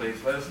dwelling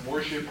place. Let us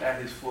worship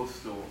at his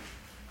footstool,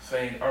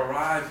 saying,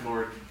 Arise,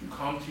 Lord,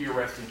 come to your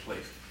resting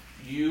place,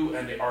 you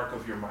and the ark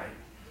of your might.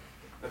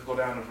 Let's go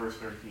down to verse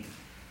 13.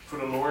 For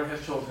the Lord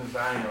has chosen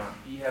Zion.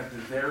 He has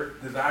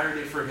desired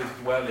it for his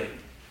dwelling,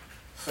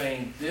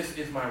 saying, This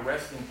is my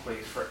resting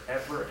place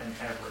forever and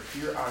ever.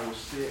 Here I will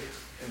sit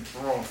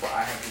enthroned, for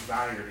I have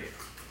desired it.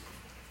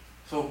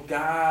 So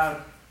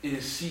God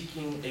is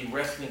seeking a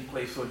resting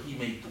place so he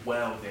may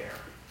dwell there.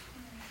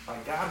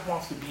 Like, God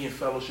wants to be in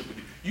fellowship with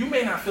you. You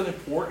may not feel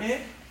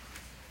important.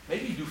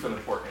 Maybe you do feel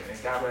important,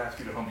 and God will ask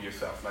you to humble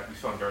yourself, like we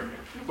sung earlier.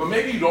 But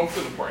maybe you don't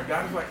feel important.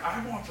 God is like,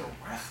 I want to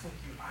rest with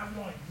you. I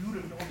want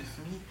you to notice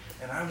me,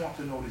 and I want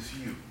to notice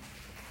you.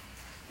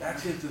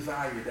 That's his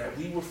desire, that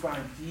we will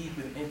find deep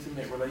and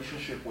intimate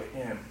relationship with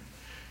him.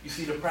 You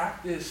see, the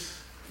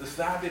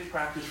Sabbath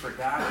practice for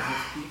God and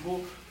his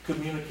people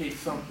communicates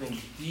something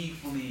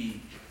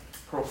deeply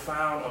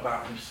profound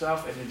about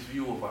himself and his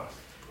view of us.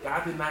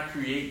 God did not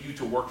create you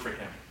to work for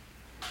him.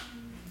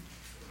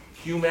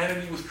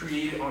 Humanity was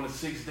created on the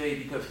sixth day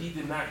because he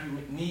did not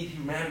need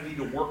humanity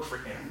to work for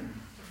him.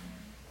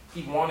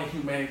 He wanted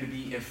humanity to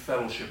be in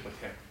fellowship with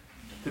him,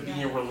 to be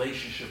in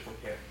relationship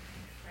with him.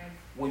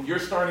 When your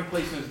starting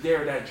place is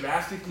there, that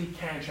drastically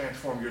can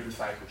transform your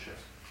discipleship.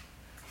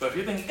 So if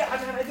you're thinking, God,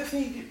 man, I just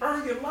need to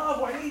earn your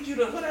love, or I need you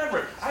to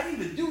whatever. I need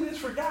to do this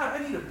for God.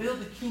 I need to build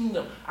the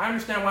kingdom. I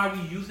understand why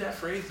we use that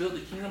phrase, build the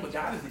kingdom, but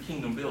God is the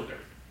kingdom builder.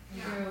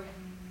 Yeah.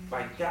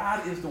 Like,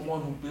 God is the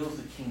one who builds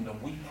the kingdom.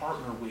 We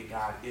partner with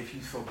God if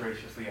he so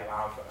graciously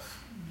allows us.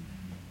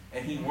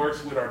 And he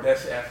works with our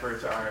best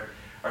efforts,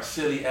 our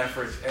silly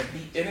efforts,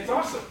 and it's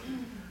awesome.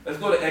 Let's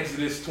go to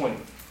Exodus 20.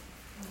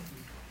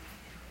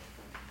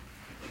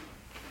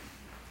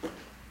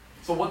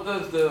 So what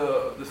does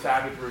the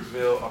Sabbath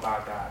reveal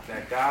about God?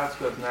 That God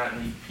does not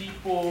need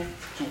people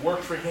to work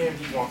for him.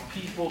 He wants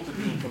people to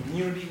be in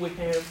community with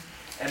him.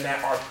 And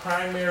that our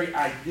primary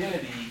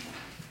identity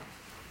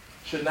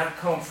should not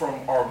come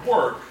from our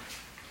work,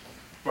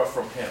 but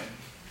from him.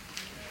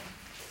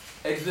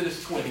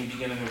 Exodus 20,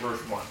 beginning in verse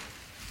 1.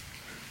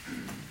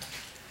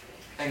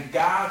 And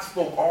God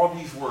spoke all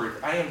these words.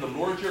 I am the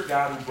Lord your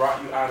God who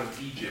brought you out of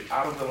Egypt,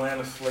 out of the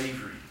land of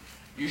slavery.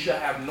 You shall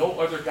have no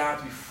other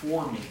gods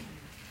before me.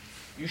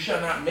 You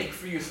shall not make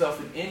for yourself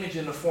an image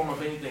in the form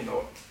of anything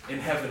in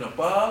heaven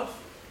above,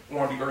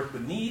 or on the earth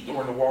beneath,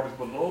 or in the waters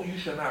below. You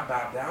shall not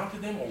bow down to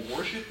them or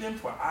worship them,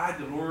 for I,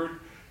 the Lord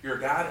your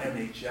God, am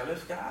a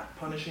jealous God,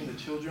 punishing the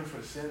children for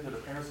the sins of the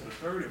parents of the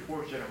third and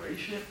fourth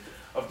generation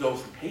of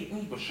those who hate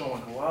me, but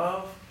showing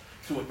love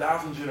to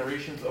 1,000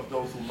 generations of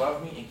those who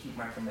love me and keep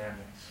my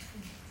commandments.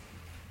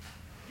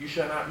 You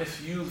shall not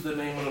misuse the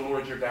name of the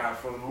Lord your God,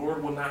 for the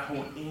Lord will not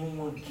hold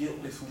anyone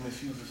guiltless who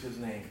misuses his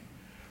name.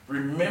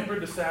 Remember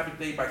the Sabbath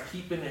day by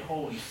keeping it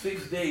holy.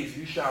 6 days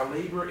you shall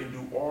labor and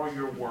do all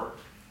your work.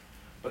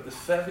 But the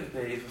seventh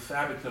day is the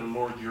Sabbath to the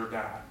Lord your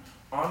God.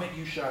 On it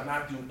you shall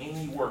not do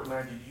any work,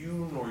 neither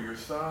you, nor your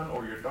son,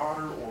 or your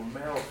daughter, or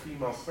male or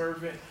female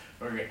servant,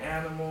 nor your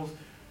animals,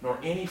 nor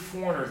any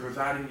foreigners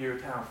residing in your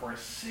town. For in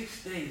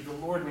 6 days the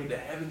Lord made the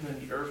heavens and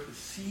the earth, the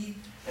sea,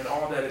 and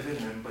all that is in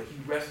them, but he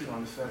rested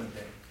on the seventh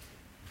day.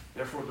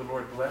 Therefore the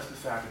Lord blessed the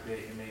Sabbath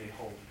day and made it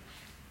holy.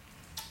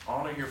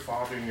 Honor your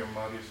father and your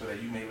mother so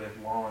that you may live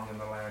long in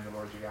the land the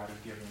Lord your God has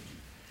given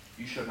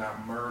you. You shall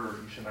not murder,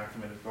 you shall not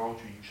commit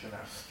adultery, you shall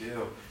not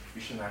steal,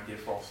 you shall not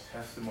give false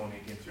testimony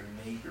against your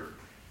neighbor.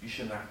 You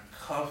shall not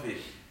covet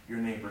your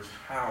neighbor's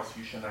house.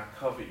 You shall not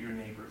covet your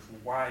neighbor's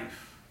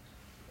wife,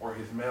 or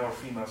his male or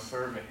female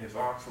servant, his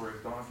ox or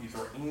his donkeys,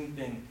 or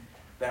anything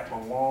that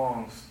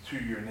belongs to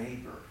your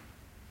neighbor.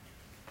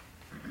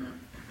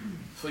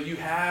 So you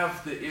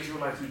have the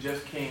Israelites who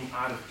just came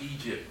out of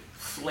Egypt,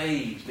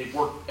 slaves. They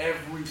worked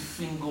every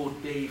single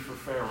day for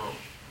Pharaoh.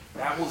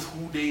 That was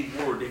who they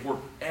were. They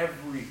worked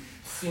every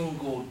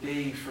single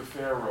day for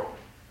Pharaoh.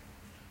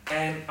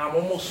 And I'm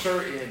almost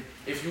certain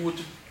if you were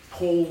to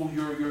poll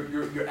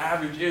your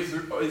average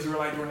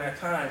Israelite during that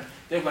time,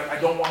 they were like, I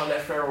don't want to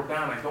let Pharaoh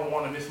down. I don't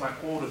want to miss my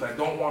quotas. I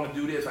don't want to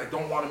do this. I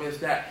don't want to miss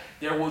that.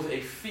 There was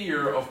a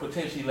fear of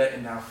potentially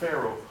letting down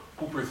Pharaoh,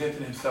 who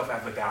presented himself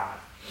as a god.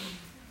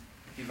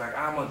 He's like,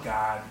 I'm a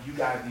god. You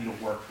guys need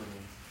to work for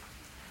me.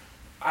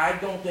 I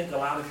don't think a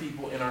lot of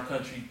people in our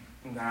country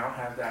now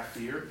have that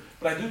fear,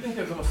 but I do think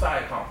there's a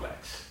Messiah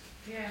complex.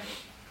 Yeah.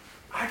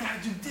 I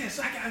got to do this.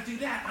 I got to do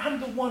that.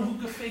 I'm the one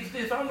who could fix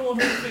this. I'm the one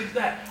who could fix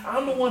that.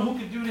 I'm the one who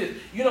could do this.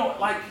 You know,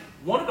 like,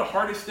 one of the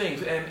hardest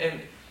things,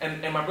 and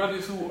my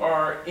brothers who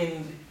are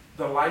in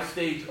the life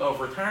stage of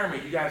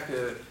retirement, you guys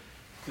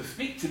could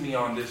speak to me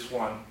on this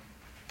one.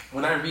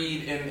 When I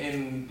read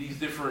in these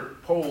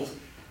different polls,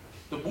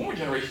 the boomer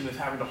generation is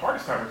having the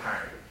hardest time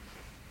retiring.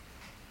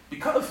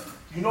 Because,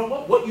 you know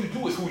what you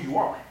do is who you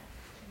are.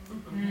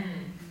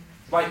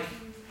 Like,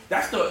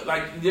 that's the,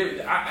 like,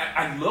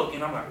 I look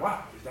and I'm like,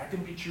 wow, is that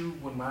going to be true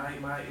when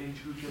my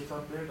age group gets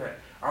up there? That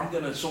I'm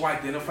going to so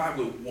identify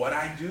with what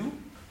I do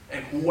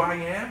and who I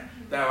am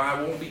that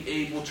I won't be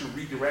able to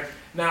redirect.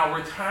 Now,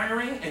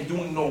 retiring and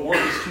doing no work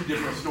is two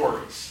different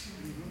stories.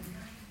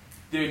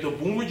 The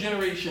boomer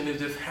generation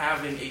is just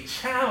having a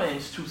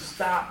challenge to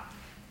stop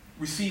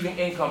receiving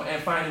income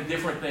and finding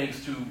different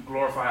things to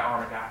glorify,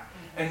 honor God.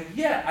 And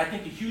yeah, I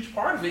think a huge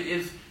part of it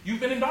is you've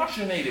been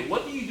indoctrinated.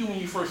 What do you do when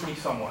you first meet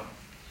someone?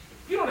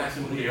 You don't ask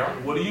them who they are.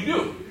 What do you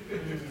do?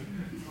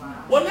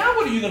 Well, now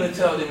what are you going to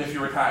tell them if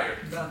you're retired?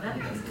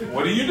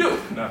 What do you do?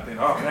 Nothing.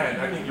 Oh, man,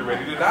 I think you're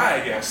ready to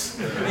die, I guess.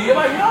 And you're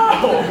like, no,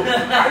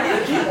 I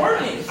need to keep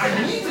working.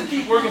 I need to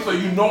keep working so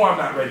you know I'm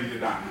not ready to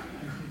die.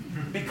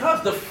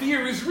 Because the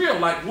fear is real.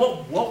 Like,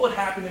 what would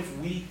happen if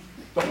we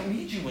don't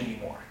need you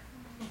anymore?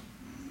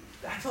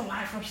 That's a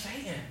lie from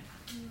Satan.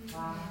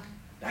 Wow.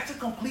 That's a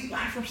complete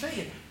lie from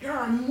Satan. There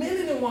are a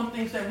million and one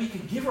things that we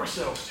can give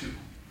ourselves to.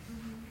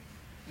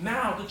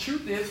 Now, the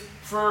truth is,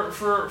 for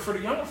the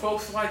younger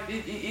folks, like,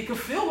 it could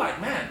feel like,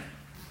 man,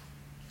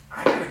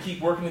 I got to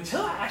keep working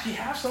until I actually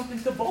have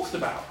something to boast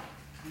about.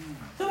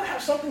 Till I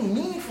have something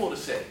meaningful to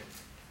say.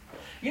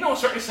 You know, in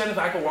certain settings,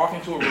 I could walk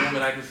into a room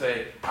and I could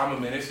say, I'm a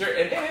minister,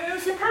 and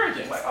it's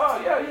encouraging. Like,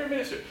 oh, yeah, you're a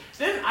minister.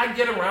 Then I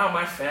get around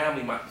my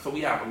family. So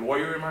we have a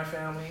lawyer in my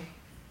family.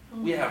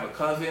 We have a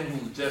cousin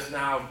who just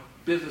now,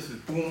 business is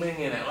booming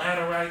in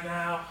Atlanta right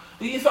now.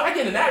 So I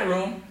get in that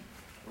room.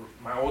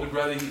 My older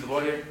brother, he's a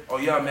lawyer. Oh,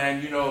 yeah,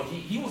 man, you know,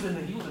 he was in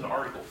the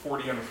article,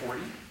 40 under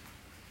 40.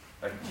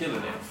 Like,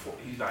 killing it.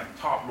 He's like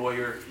top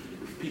lawyer.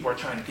 People are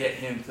trying to get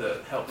him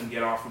to help them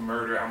get off of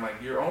murder. I'm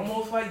like, you're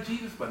almost like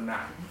Jesus, but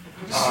not.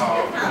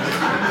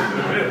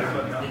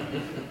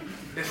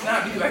 It's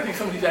not, because I think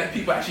some of these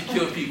people actually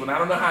kill people, and I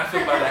don't know how I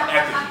feel about that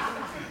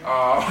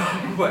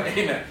ethically. But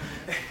amen.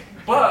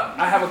 But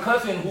I have a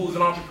cousin who's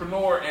an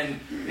entrepreneur, and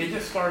they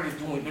just started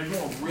they're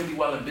doing really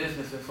well in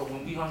business. And so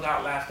when we hung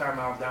out last time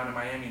I was down in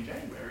Miami in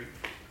January,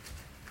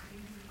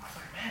 I was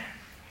like, man,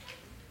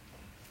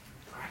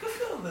 I could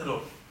feel a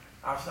little.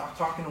 I was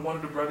talking to one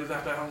of the brothers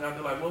after I hung out.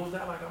 They're like, what was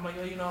that like? I'm like,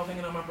 yeah, you know, I was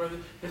hanging out with my brother.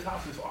 His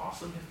house is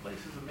awesome. His place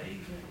is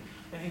amazing.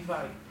 And he's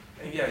like,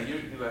 and yeah,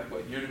 you're like,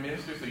 what? You're the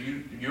minister, so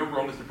your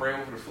role is to pray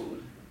over the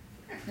food.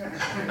 I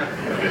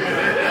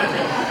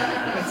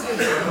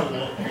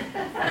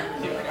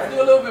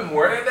do a little bit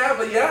more than that,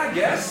 but yeah, I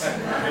guess.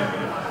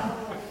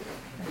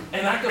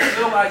 And I could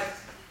feel like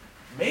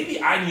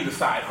maybe I need a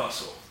side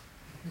hustle.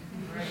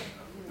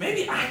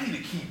 Maybe I need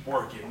to keep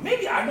working.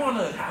 Maybe I want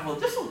to have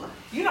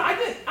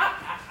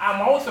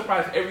I'm always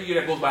surprised every year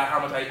that goes by how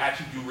much I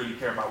actually do really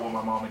care about what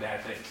my mom and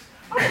dad think.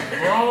 I'm a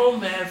grown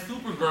man,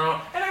 super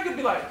grown, and I could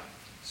be like,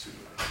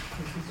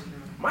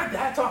 my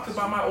dad talks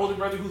about my older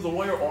brother who's a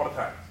lawyer all the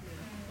time.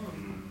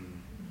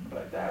 I'm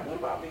like, Dad, what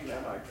about me,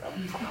 man? Like,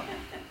 I'm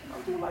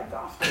doing like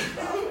gospel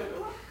stuff.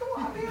 Come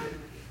on, man.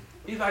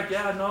 He's like,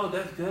 yeah, I know,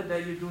 that's good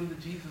that you're doing the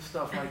Jesus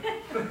stuff. Like,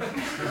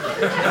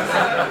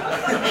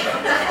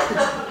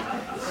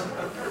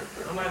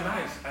 I'm like,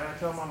 nice. And I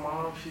tell my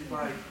mom, she's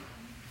like,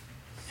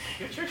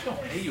 your church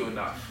don't pay you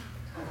enough.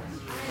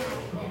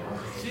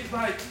 She's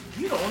like,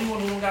 you're the only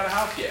one who ain't got a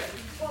house yet.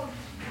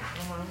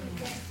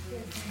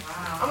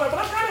 I'm like, but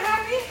I'm kind of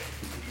happy.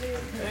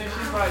 And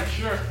she's like,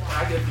 sure.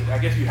 I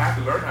guess you have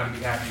to learn how to be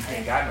happy if you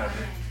ain't got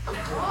nothing.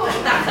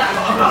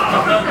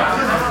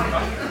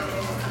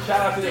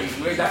 Shout out to them.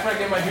 That's where I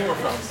get my humor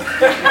from.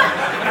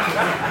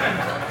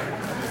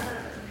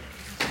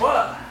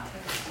 But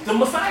the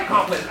Messiah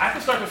complex, I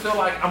can start to feel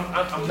like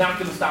I'm not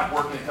going to stop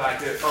working until I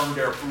can earn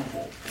their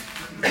approval.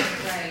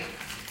 Right.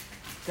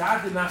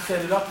 God did not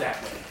set it up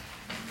that way.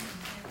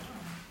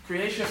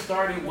 Creation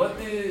started, what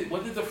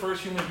did the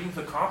first human beings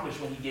accomplish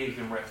when he gave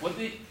them rest?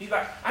 He's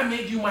like, I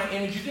made you my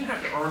image. You didn't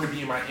have to earn to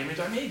be in my image.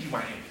 I made you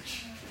my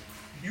image.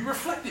 You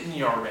reflected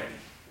me already.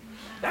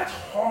 That's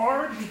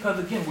hard because,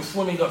 again, we're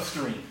swimming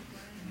upstream.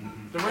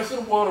 The rest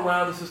of the world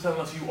around us is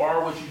telling us you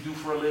are what you do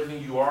for a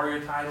living, you are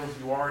your titles,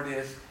 you are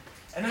this.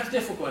 And that's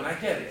difficult, and I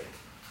get it.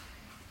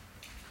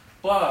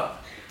 But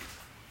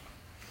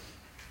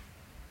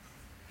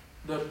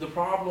the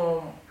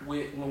problem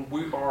with when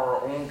we are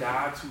our own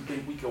gods who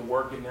think we can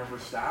work and never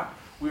stop,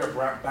 we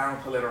are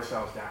bound to let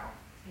ourselves down.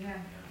 Yeah.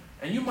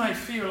 And you might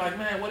fear, like,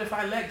 man, what if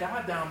I let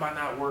God down by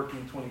not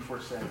working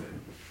 24/7?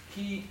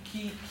 Key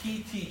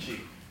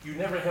teaching. You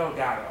never held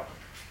God up.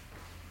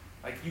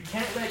 Like, you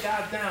can't let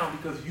God down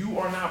because you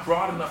are not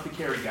broad enough to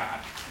carry God.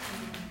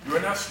 You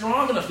are not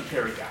strong enough to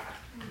carry God.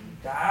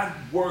 God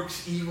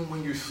works even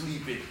when you're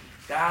sleeping.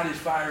 God is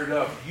fired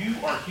up. You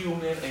are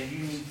human and you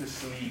need to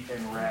sleep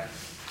and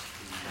rest.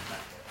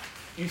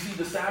 You see,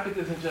 the Sabbath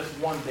isn't just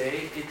one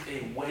day. It's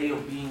a way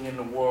of being in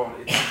the world.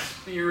 It's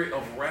a spirit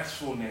of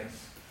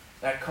restfulness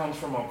that comes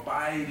from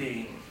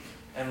abiding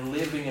and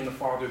living in the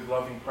Father's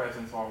loving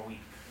presence all week.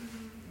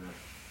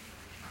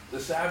 The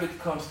Sabbath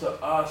comes to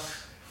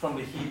us from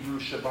the Hebrew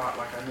Shabbat,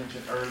 like I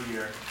mentioned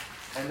earlier.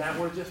 And that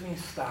word just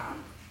means stop.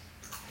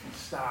 And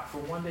stop. For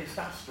one day,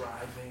 stop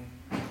striving.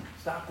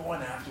 Stop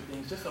going after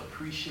things. Just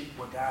appreciate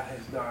what God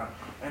has done.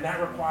 And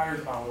that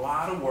requires a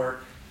lot of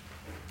work,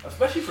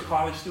 especially for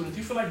college students.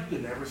 You feel like you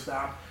can never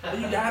stop. But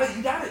you gotta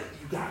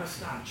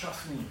stop.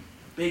 Trust me.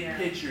 Big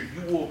picture.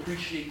 You will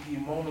appreciate the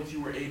moments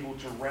you were able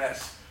to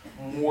rest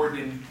more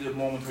than the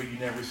moments where you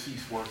never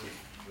cease working.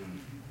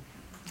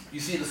 You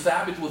see, the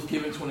Sabbath was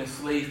given to an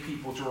enslaved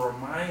people to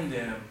remind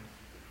them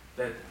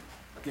that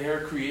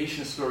their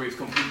creation story is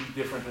completely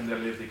different than their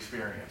lived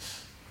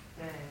experience.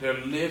 Their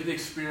lived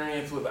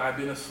experience was, I've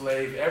been a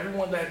slave.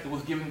 Everyone that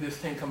was given this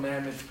 10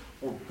 Commandments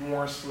were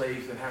born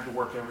slaves and had to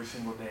work every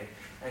single day.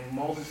 And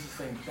Moses is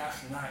saying,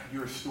 that's not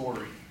your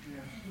story.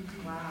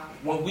 Wow.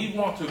 When we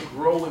want to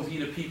grow and be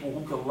the people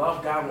who can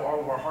love God with all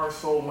of our heart,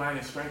 soul, mind,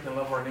 and strength, and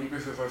love our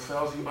neighbors as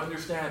ourselves, you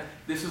understand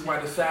this is why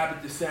the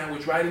Sabbath is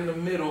sandwiched right in the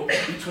middle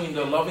between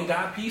the loving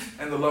God piece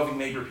and the loving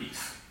neighbor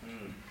piece.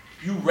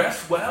 You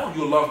rest well,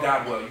 you'll love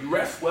God well. You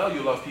rest well,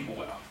 you'll love people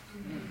well.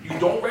 You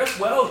don't rest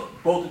well,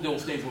 both of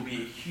those things will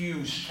be a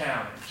huge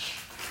challenge.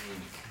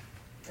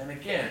 And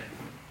again,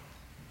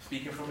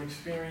 speaking from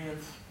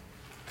experience,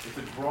 it's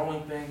a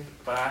growing thing,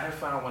 but I have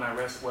found when I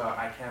rest well,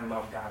 I can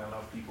love God and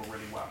love people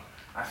really well.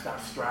 I stop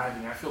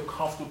striving. I feel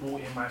comfortable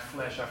in my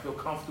flesh. I feel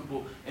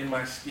comfortable in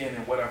my skin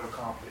and what I've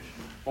accomplished.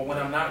 But when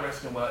I'm not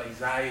resting well,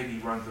 anxiety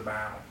runs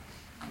abound.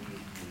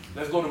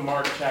 Let's go to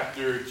Mark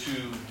chapter 2,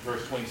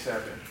 verse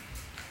 27.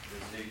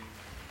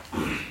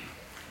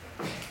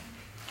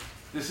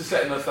 This is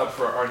setting us up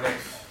for our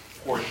next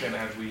portion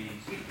as we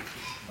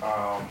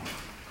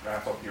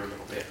wrap up here a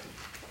little bit.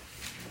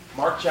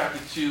 Mark chapter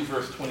 2,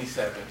 verse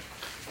 27.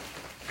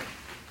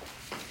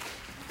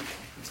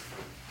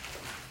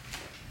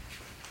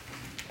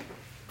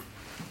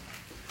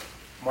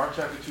 Mark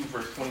chapter 2,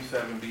 verse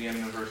 27,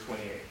 beginning in verse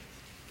 28.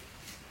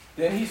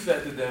 Then he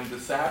said to them, the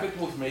Sabbath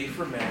was made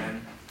for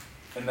man,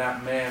 and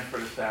not man for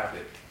the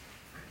Sabbath.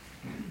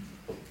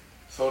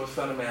 So the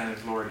Son of Man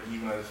is Lord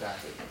even of the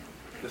Sabbath.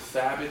 The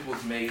Sabbath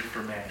was made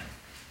for man.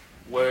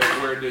 Where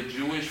the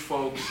Jewish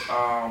folks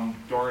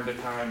during the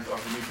times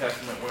of the New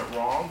Testament went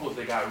wrong was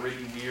they got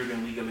really weird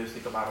and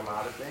legalistic about a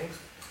lot of things.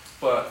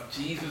 But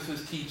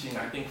Jesus' teaching,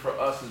 I think for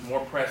us, is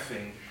more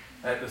pressing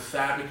that the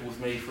Sabbath was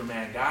made for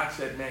man. God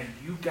said, man,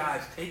 you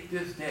guys take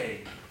this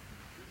day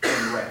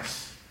and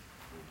rest.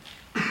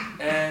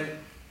 And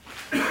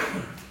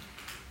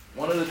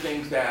one of the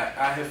things that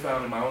I have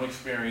found in my own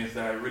experience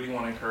that I really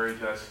want to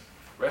encourage us,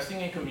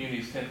 resting in community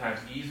is 10 times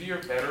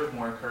easier, better,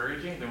 more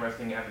encouraging than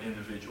resting as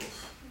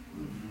individuals.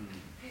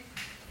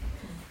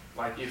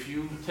 Like if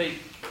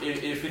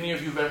any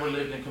of you have ever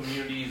lived in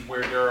communities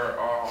where there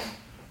are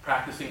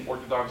practicing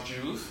Orthodox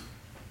Jews,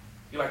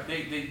 you're like,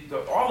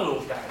 all of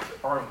those guys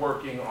aren't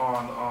working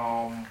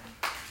on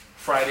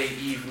Friday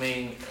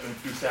evening and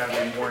through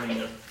Saturday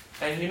morning.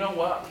 And you know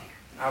what?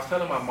 I was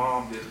telling my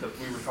mom this because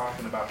we were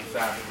talking about the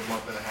Sabbath a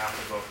month and a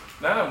half ago.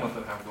 Not a month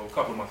and a half ago, a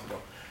couple of months ago.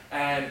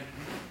 And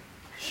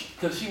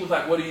because she was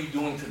like, what are you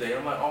doing today?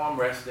 I'm like, oh, I'm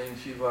resting.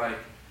 She's like,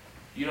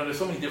 you know, there's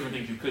so many different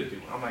things you could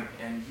do. I'm like,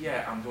 and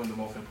yeah, I'm doing the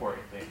most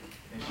important thing.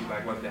 And she's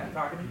like, what's that?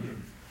 Talking to you.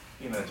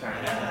 You know,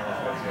 Chinese.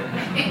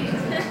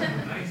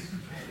 Nice.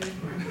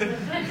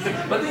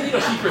 But then, you know,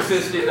 she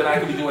persisted that I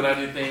could be doing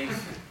other things.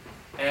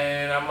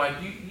 And I'm like,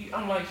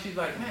 she's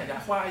like, man,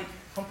 that's why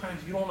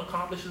sometimes you don't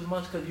accomplish as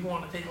much because you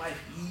want to take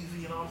life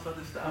easy and all this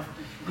other stuff.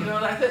 You know,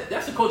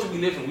 that's the culture we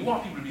live in. We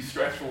want people to be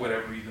stressed for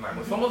whatever reason. Like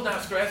when someone's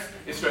not stressed,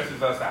 it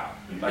stresses us out.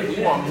 Like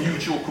we want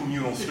mutual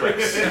communal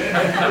stress.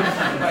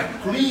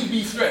 Like, please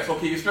be stressed.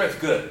 Okay, you're stressed,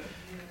 good.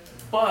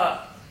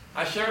 But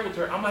I shared with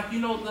her, I'm like, you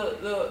know,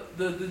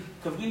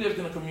 because we lived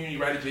in a community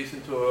right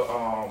adjacent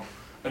to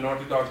an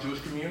Orthodox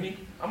Jewish community.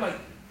 I'm like,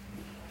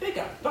 they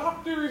got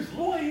doctors,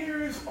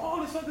 lawyers,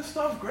 all this other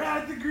stuff,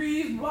 grad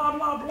degrees, blah,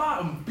 blah, blah,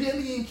 and 1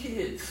 billion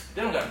kids.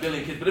 They don't got 1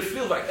 billion kids, but it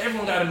feels like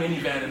everyone got a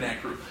minivan in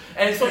that crew.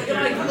 And so you're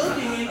like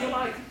looking and you're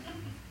like,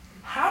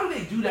 how do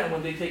they do that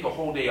when they take a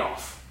whole day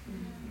off?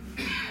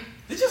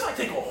 They just like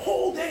take a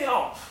whole day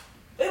off.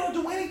 They don't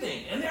do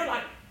anything. And they're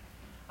like,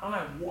 I'm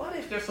like, what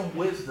if there's some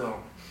wisdom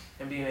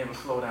in being able to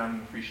slow down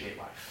and appreciate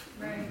life?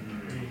 Right.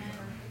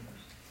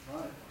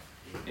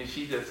 And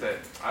she just said,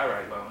 all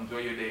right, well, enjoy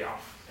your day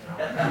off.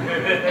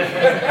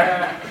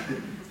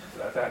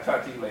 So I'll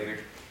talk to you later.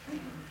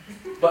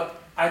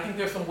 But I think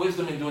there's some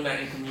wisdom in doing that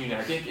in community.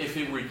 I think if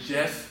it were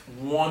just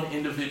one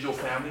individual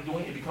family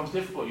doing it, it becomes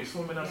difficult. You're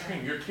swimming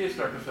upstream. Your kids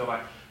start to feel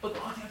like, but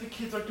all the other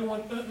kids are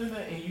doing,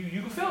 and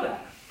you can feel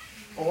that.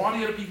 Or all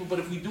the other people. But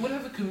if we do it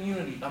as a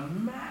community,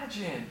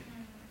 imagine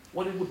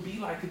what it would be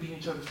like to be in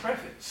each other's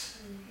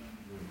presence.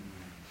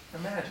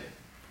 Imagine.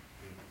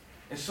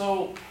 And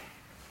so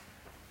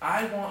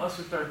I want us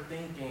to start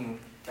thinking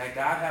that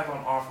God has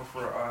on offer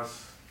for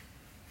us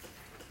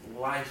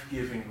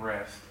life-giving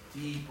rest,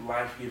 deep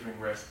life-giving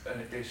rest,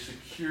 a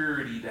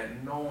security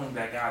that knowing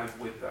that God is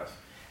with us.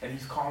 And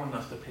he's calling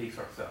us to pace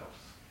ourselves.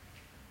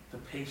 To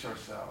pace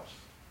ourselves.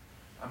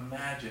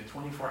 Imagine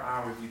 24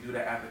 hours we do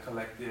that as a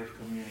collective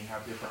community, how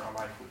different our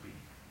life would be.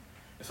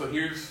 And so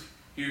here's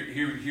the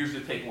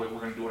takeaway we're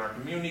going to do in our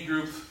community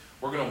groups.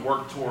 We're going to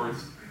work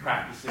towards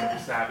practicing the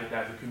Sabbath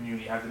as a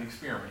community, as an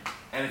experiment.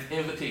 And it's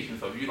invitation.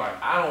 So if you're like,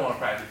 I don't want to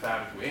practice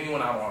Sabbath with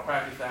anyone, I don't want to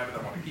practice Sabbath,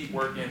 I want to keep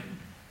working,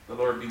 the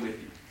Lord be with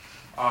you.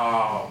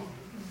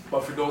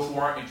 But for those who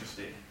aren't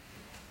interested,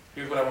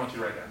 here's what I want you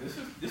to write down.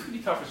 This can be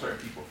tough for certain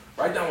people.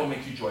 Write down what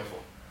makes you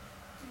joyful.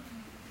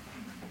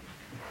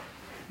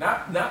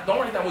 Don't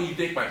write down what you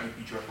think might make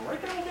you joyful.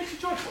 Write down what makes you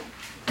joyful.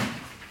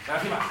 Now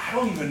if you're like, I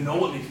don't even know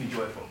what makes me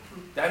joyful.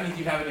 That means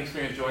you haven't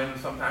experienced joy in them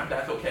sometimes.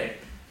 That's okay.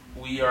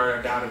 We are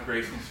a God of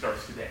grace who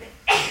starts today.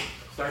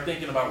 Start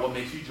thinking about what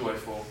makes you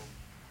joyful.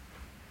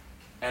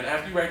 And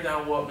after you write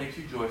down what makes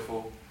you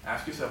joyful,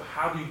 ask yourself,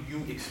 how do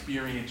you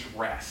experience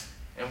rest?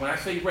 And when I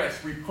say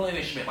rest,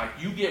 replenishment. Like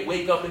you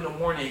wake up in the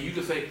morning and you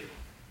can say,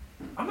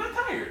 I'm not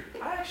tired.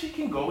 I actually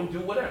can go and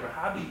do whatever.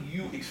 How do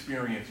you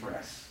experience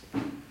rest?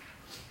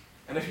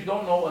 And if you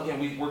don't know, again,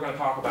 we're going to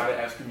talk about it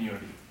as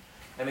community.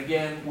 And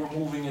again, we're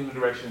moving in the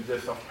direction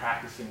just of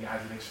practicing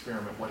as an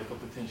experiment, what it could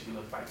potentially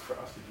look like for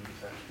us to do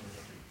this as a community.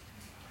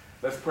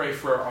 Let's pray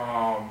for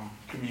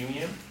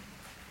communion,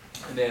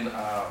 and then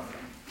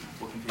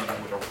we'll continue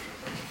with our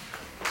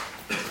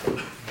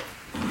worship.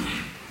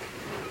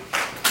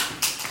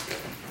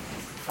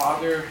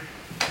 Father,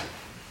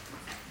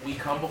 we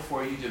come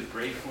before you just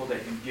grateful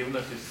that you've given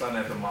us your son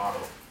as a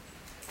model.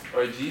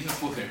 Lord,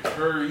 Jesus wasn't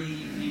hurried,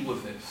 he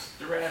wasn't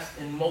stressed.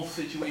 In most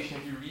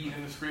situations you read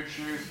in the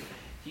scriptures,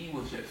 he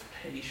was just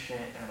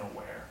patient and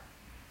aware.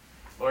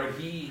 Lord,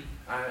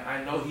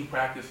 I know he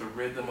practiced a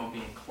rhythm of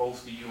being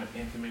close to you and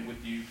intimate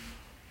with you.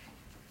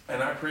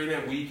 And I pray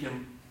that we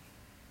can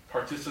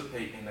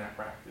participate in that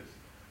practice.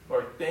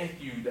 Lord,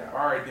 thank you that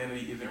our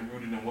identity isn't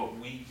rooted in what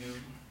we do,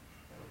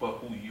 but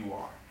who you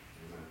are.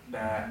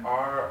 That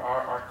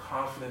our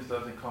confidence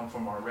doesn't come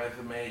from our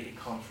resume, it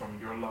comes from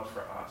your love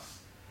for us.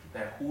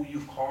 That who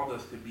you've called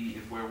us to be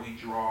is where we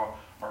draw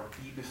our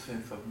deepest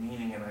sense of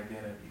meaning and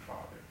identity,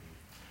 Father.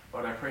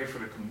 Lord, I pray for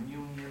the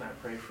communion, I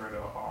pray for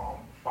the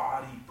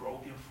body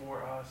broken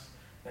for us,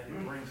 that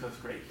it brings us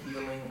great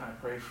healing. I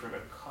pray for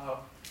the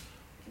cup,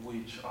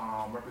 which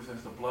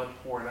represents the blood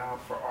poured out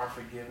for our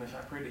forgiveness.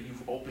 I pray that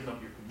you've opened up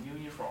your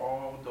communion for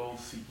all those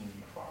seeking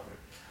you, Father.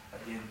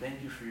 Again,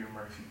 thank you for your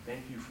mercy.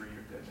 Thank you for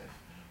your goodness.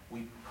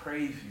 We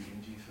praise you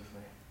in Jesus'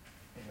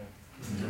 name. Amen.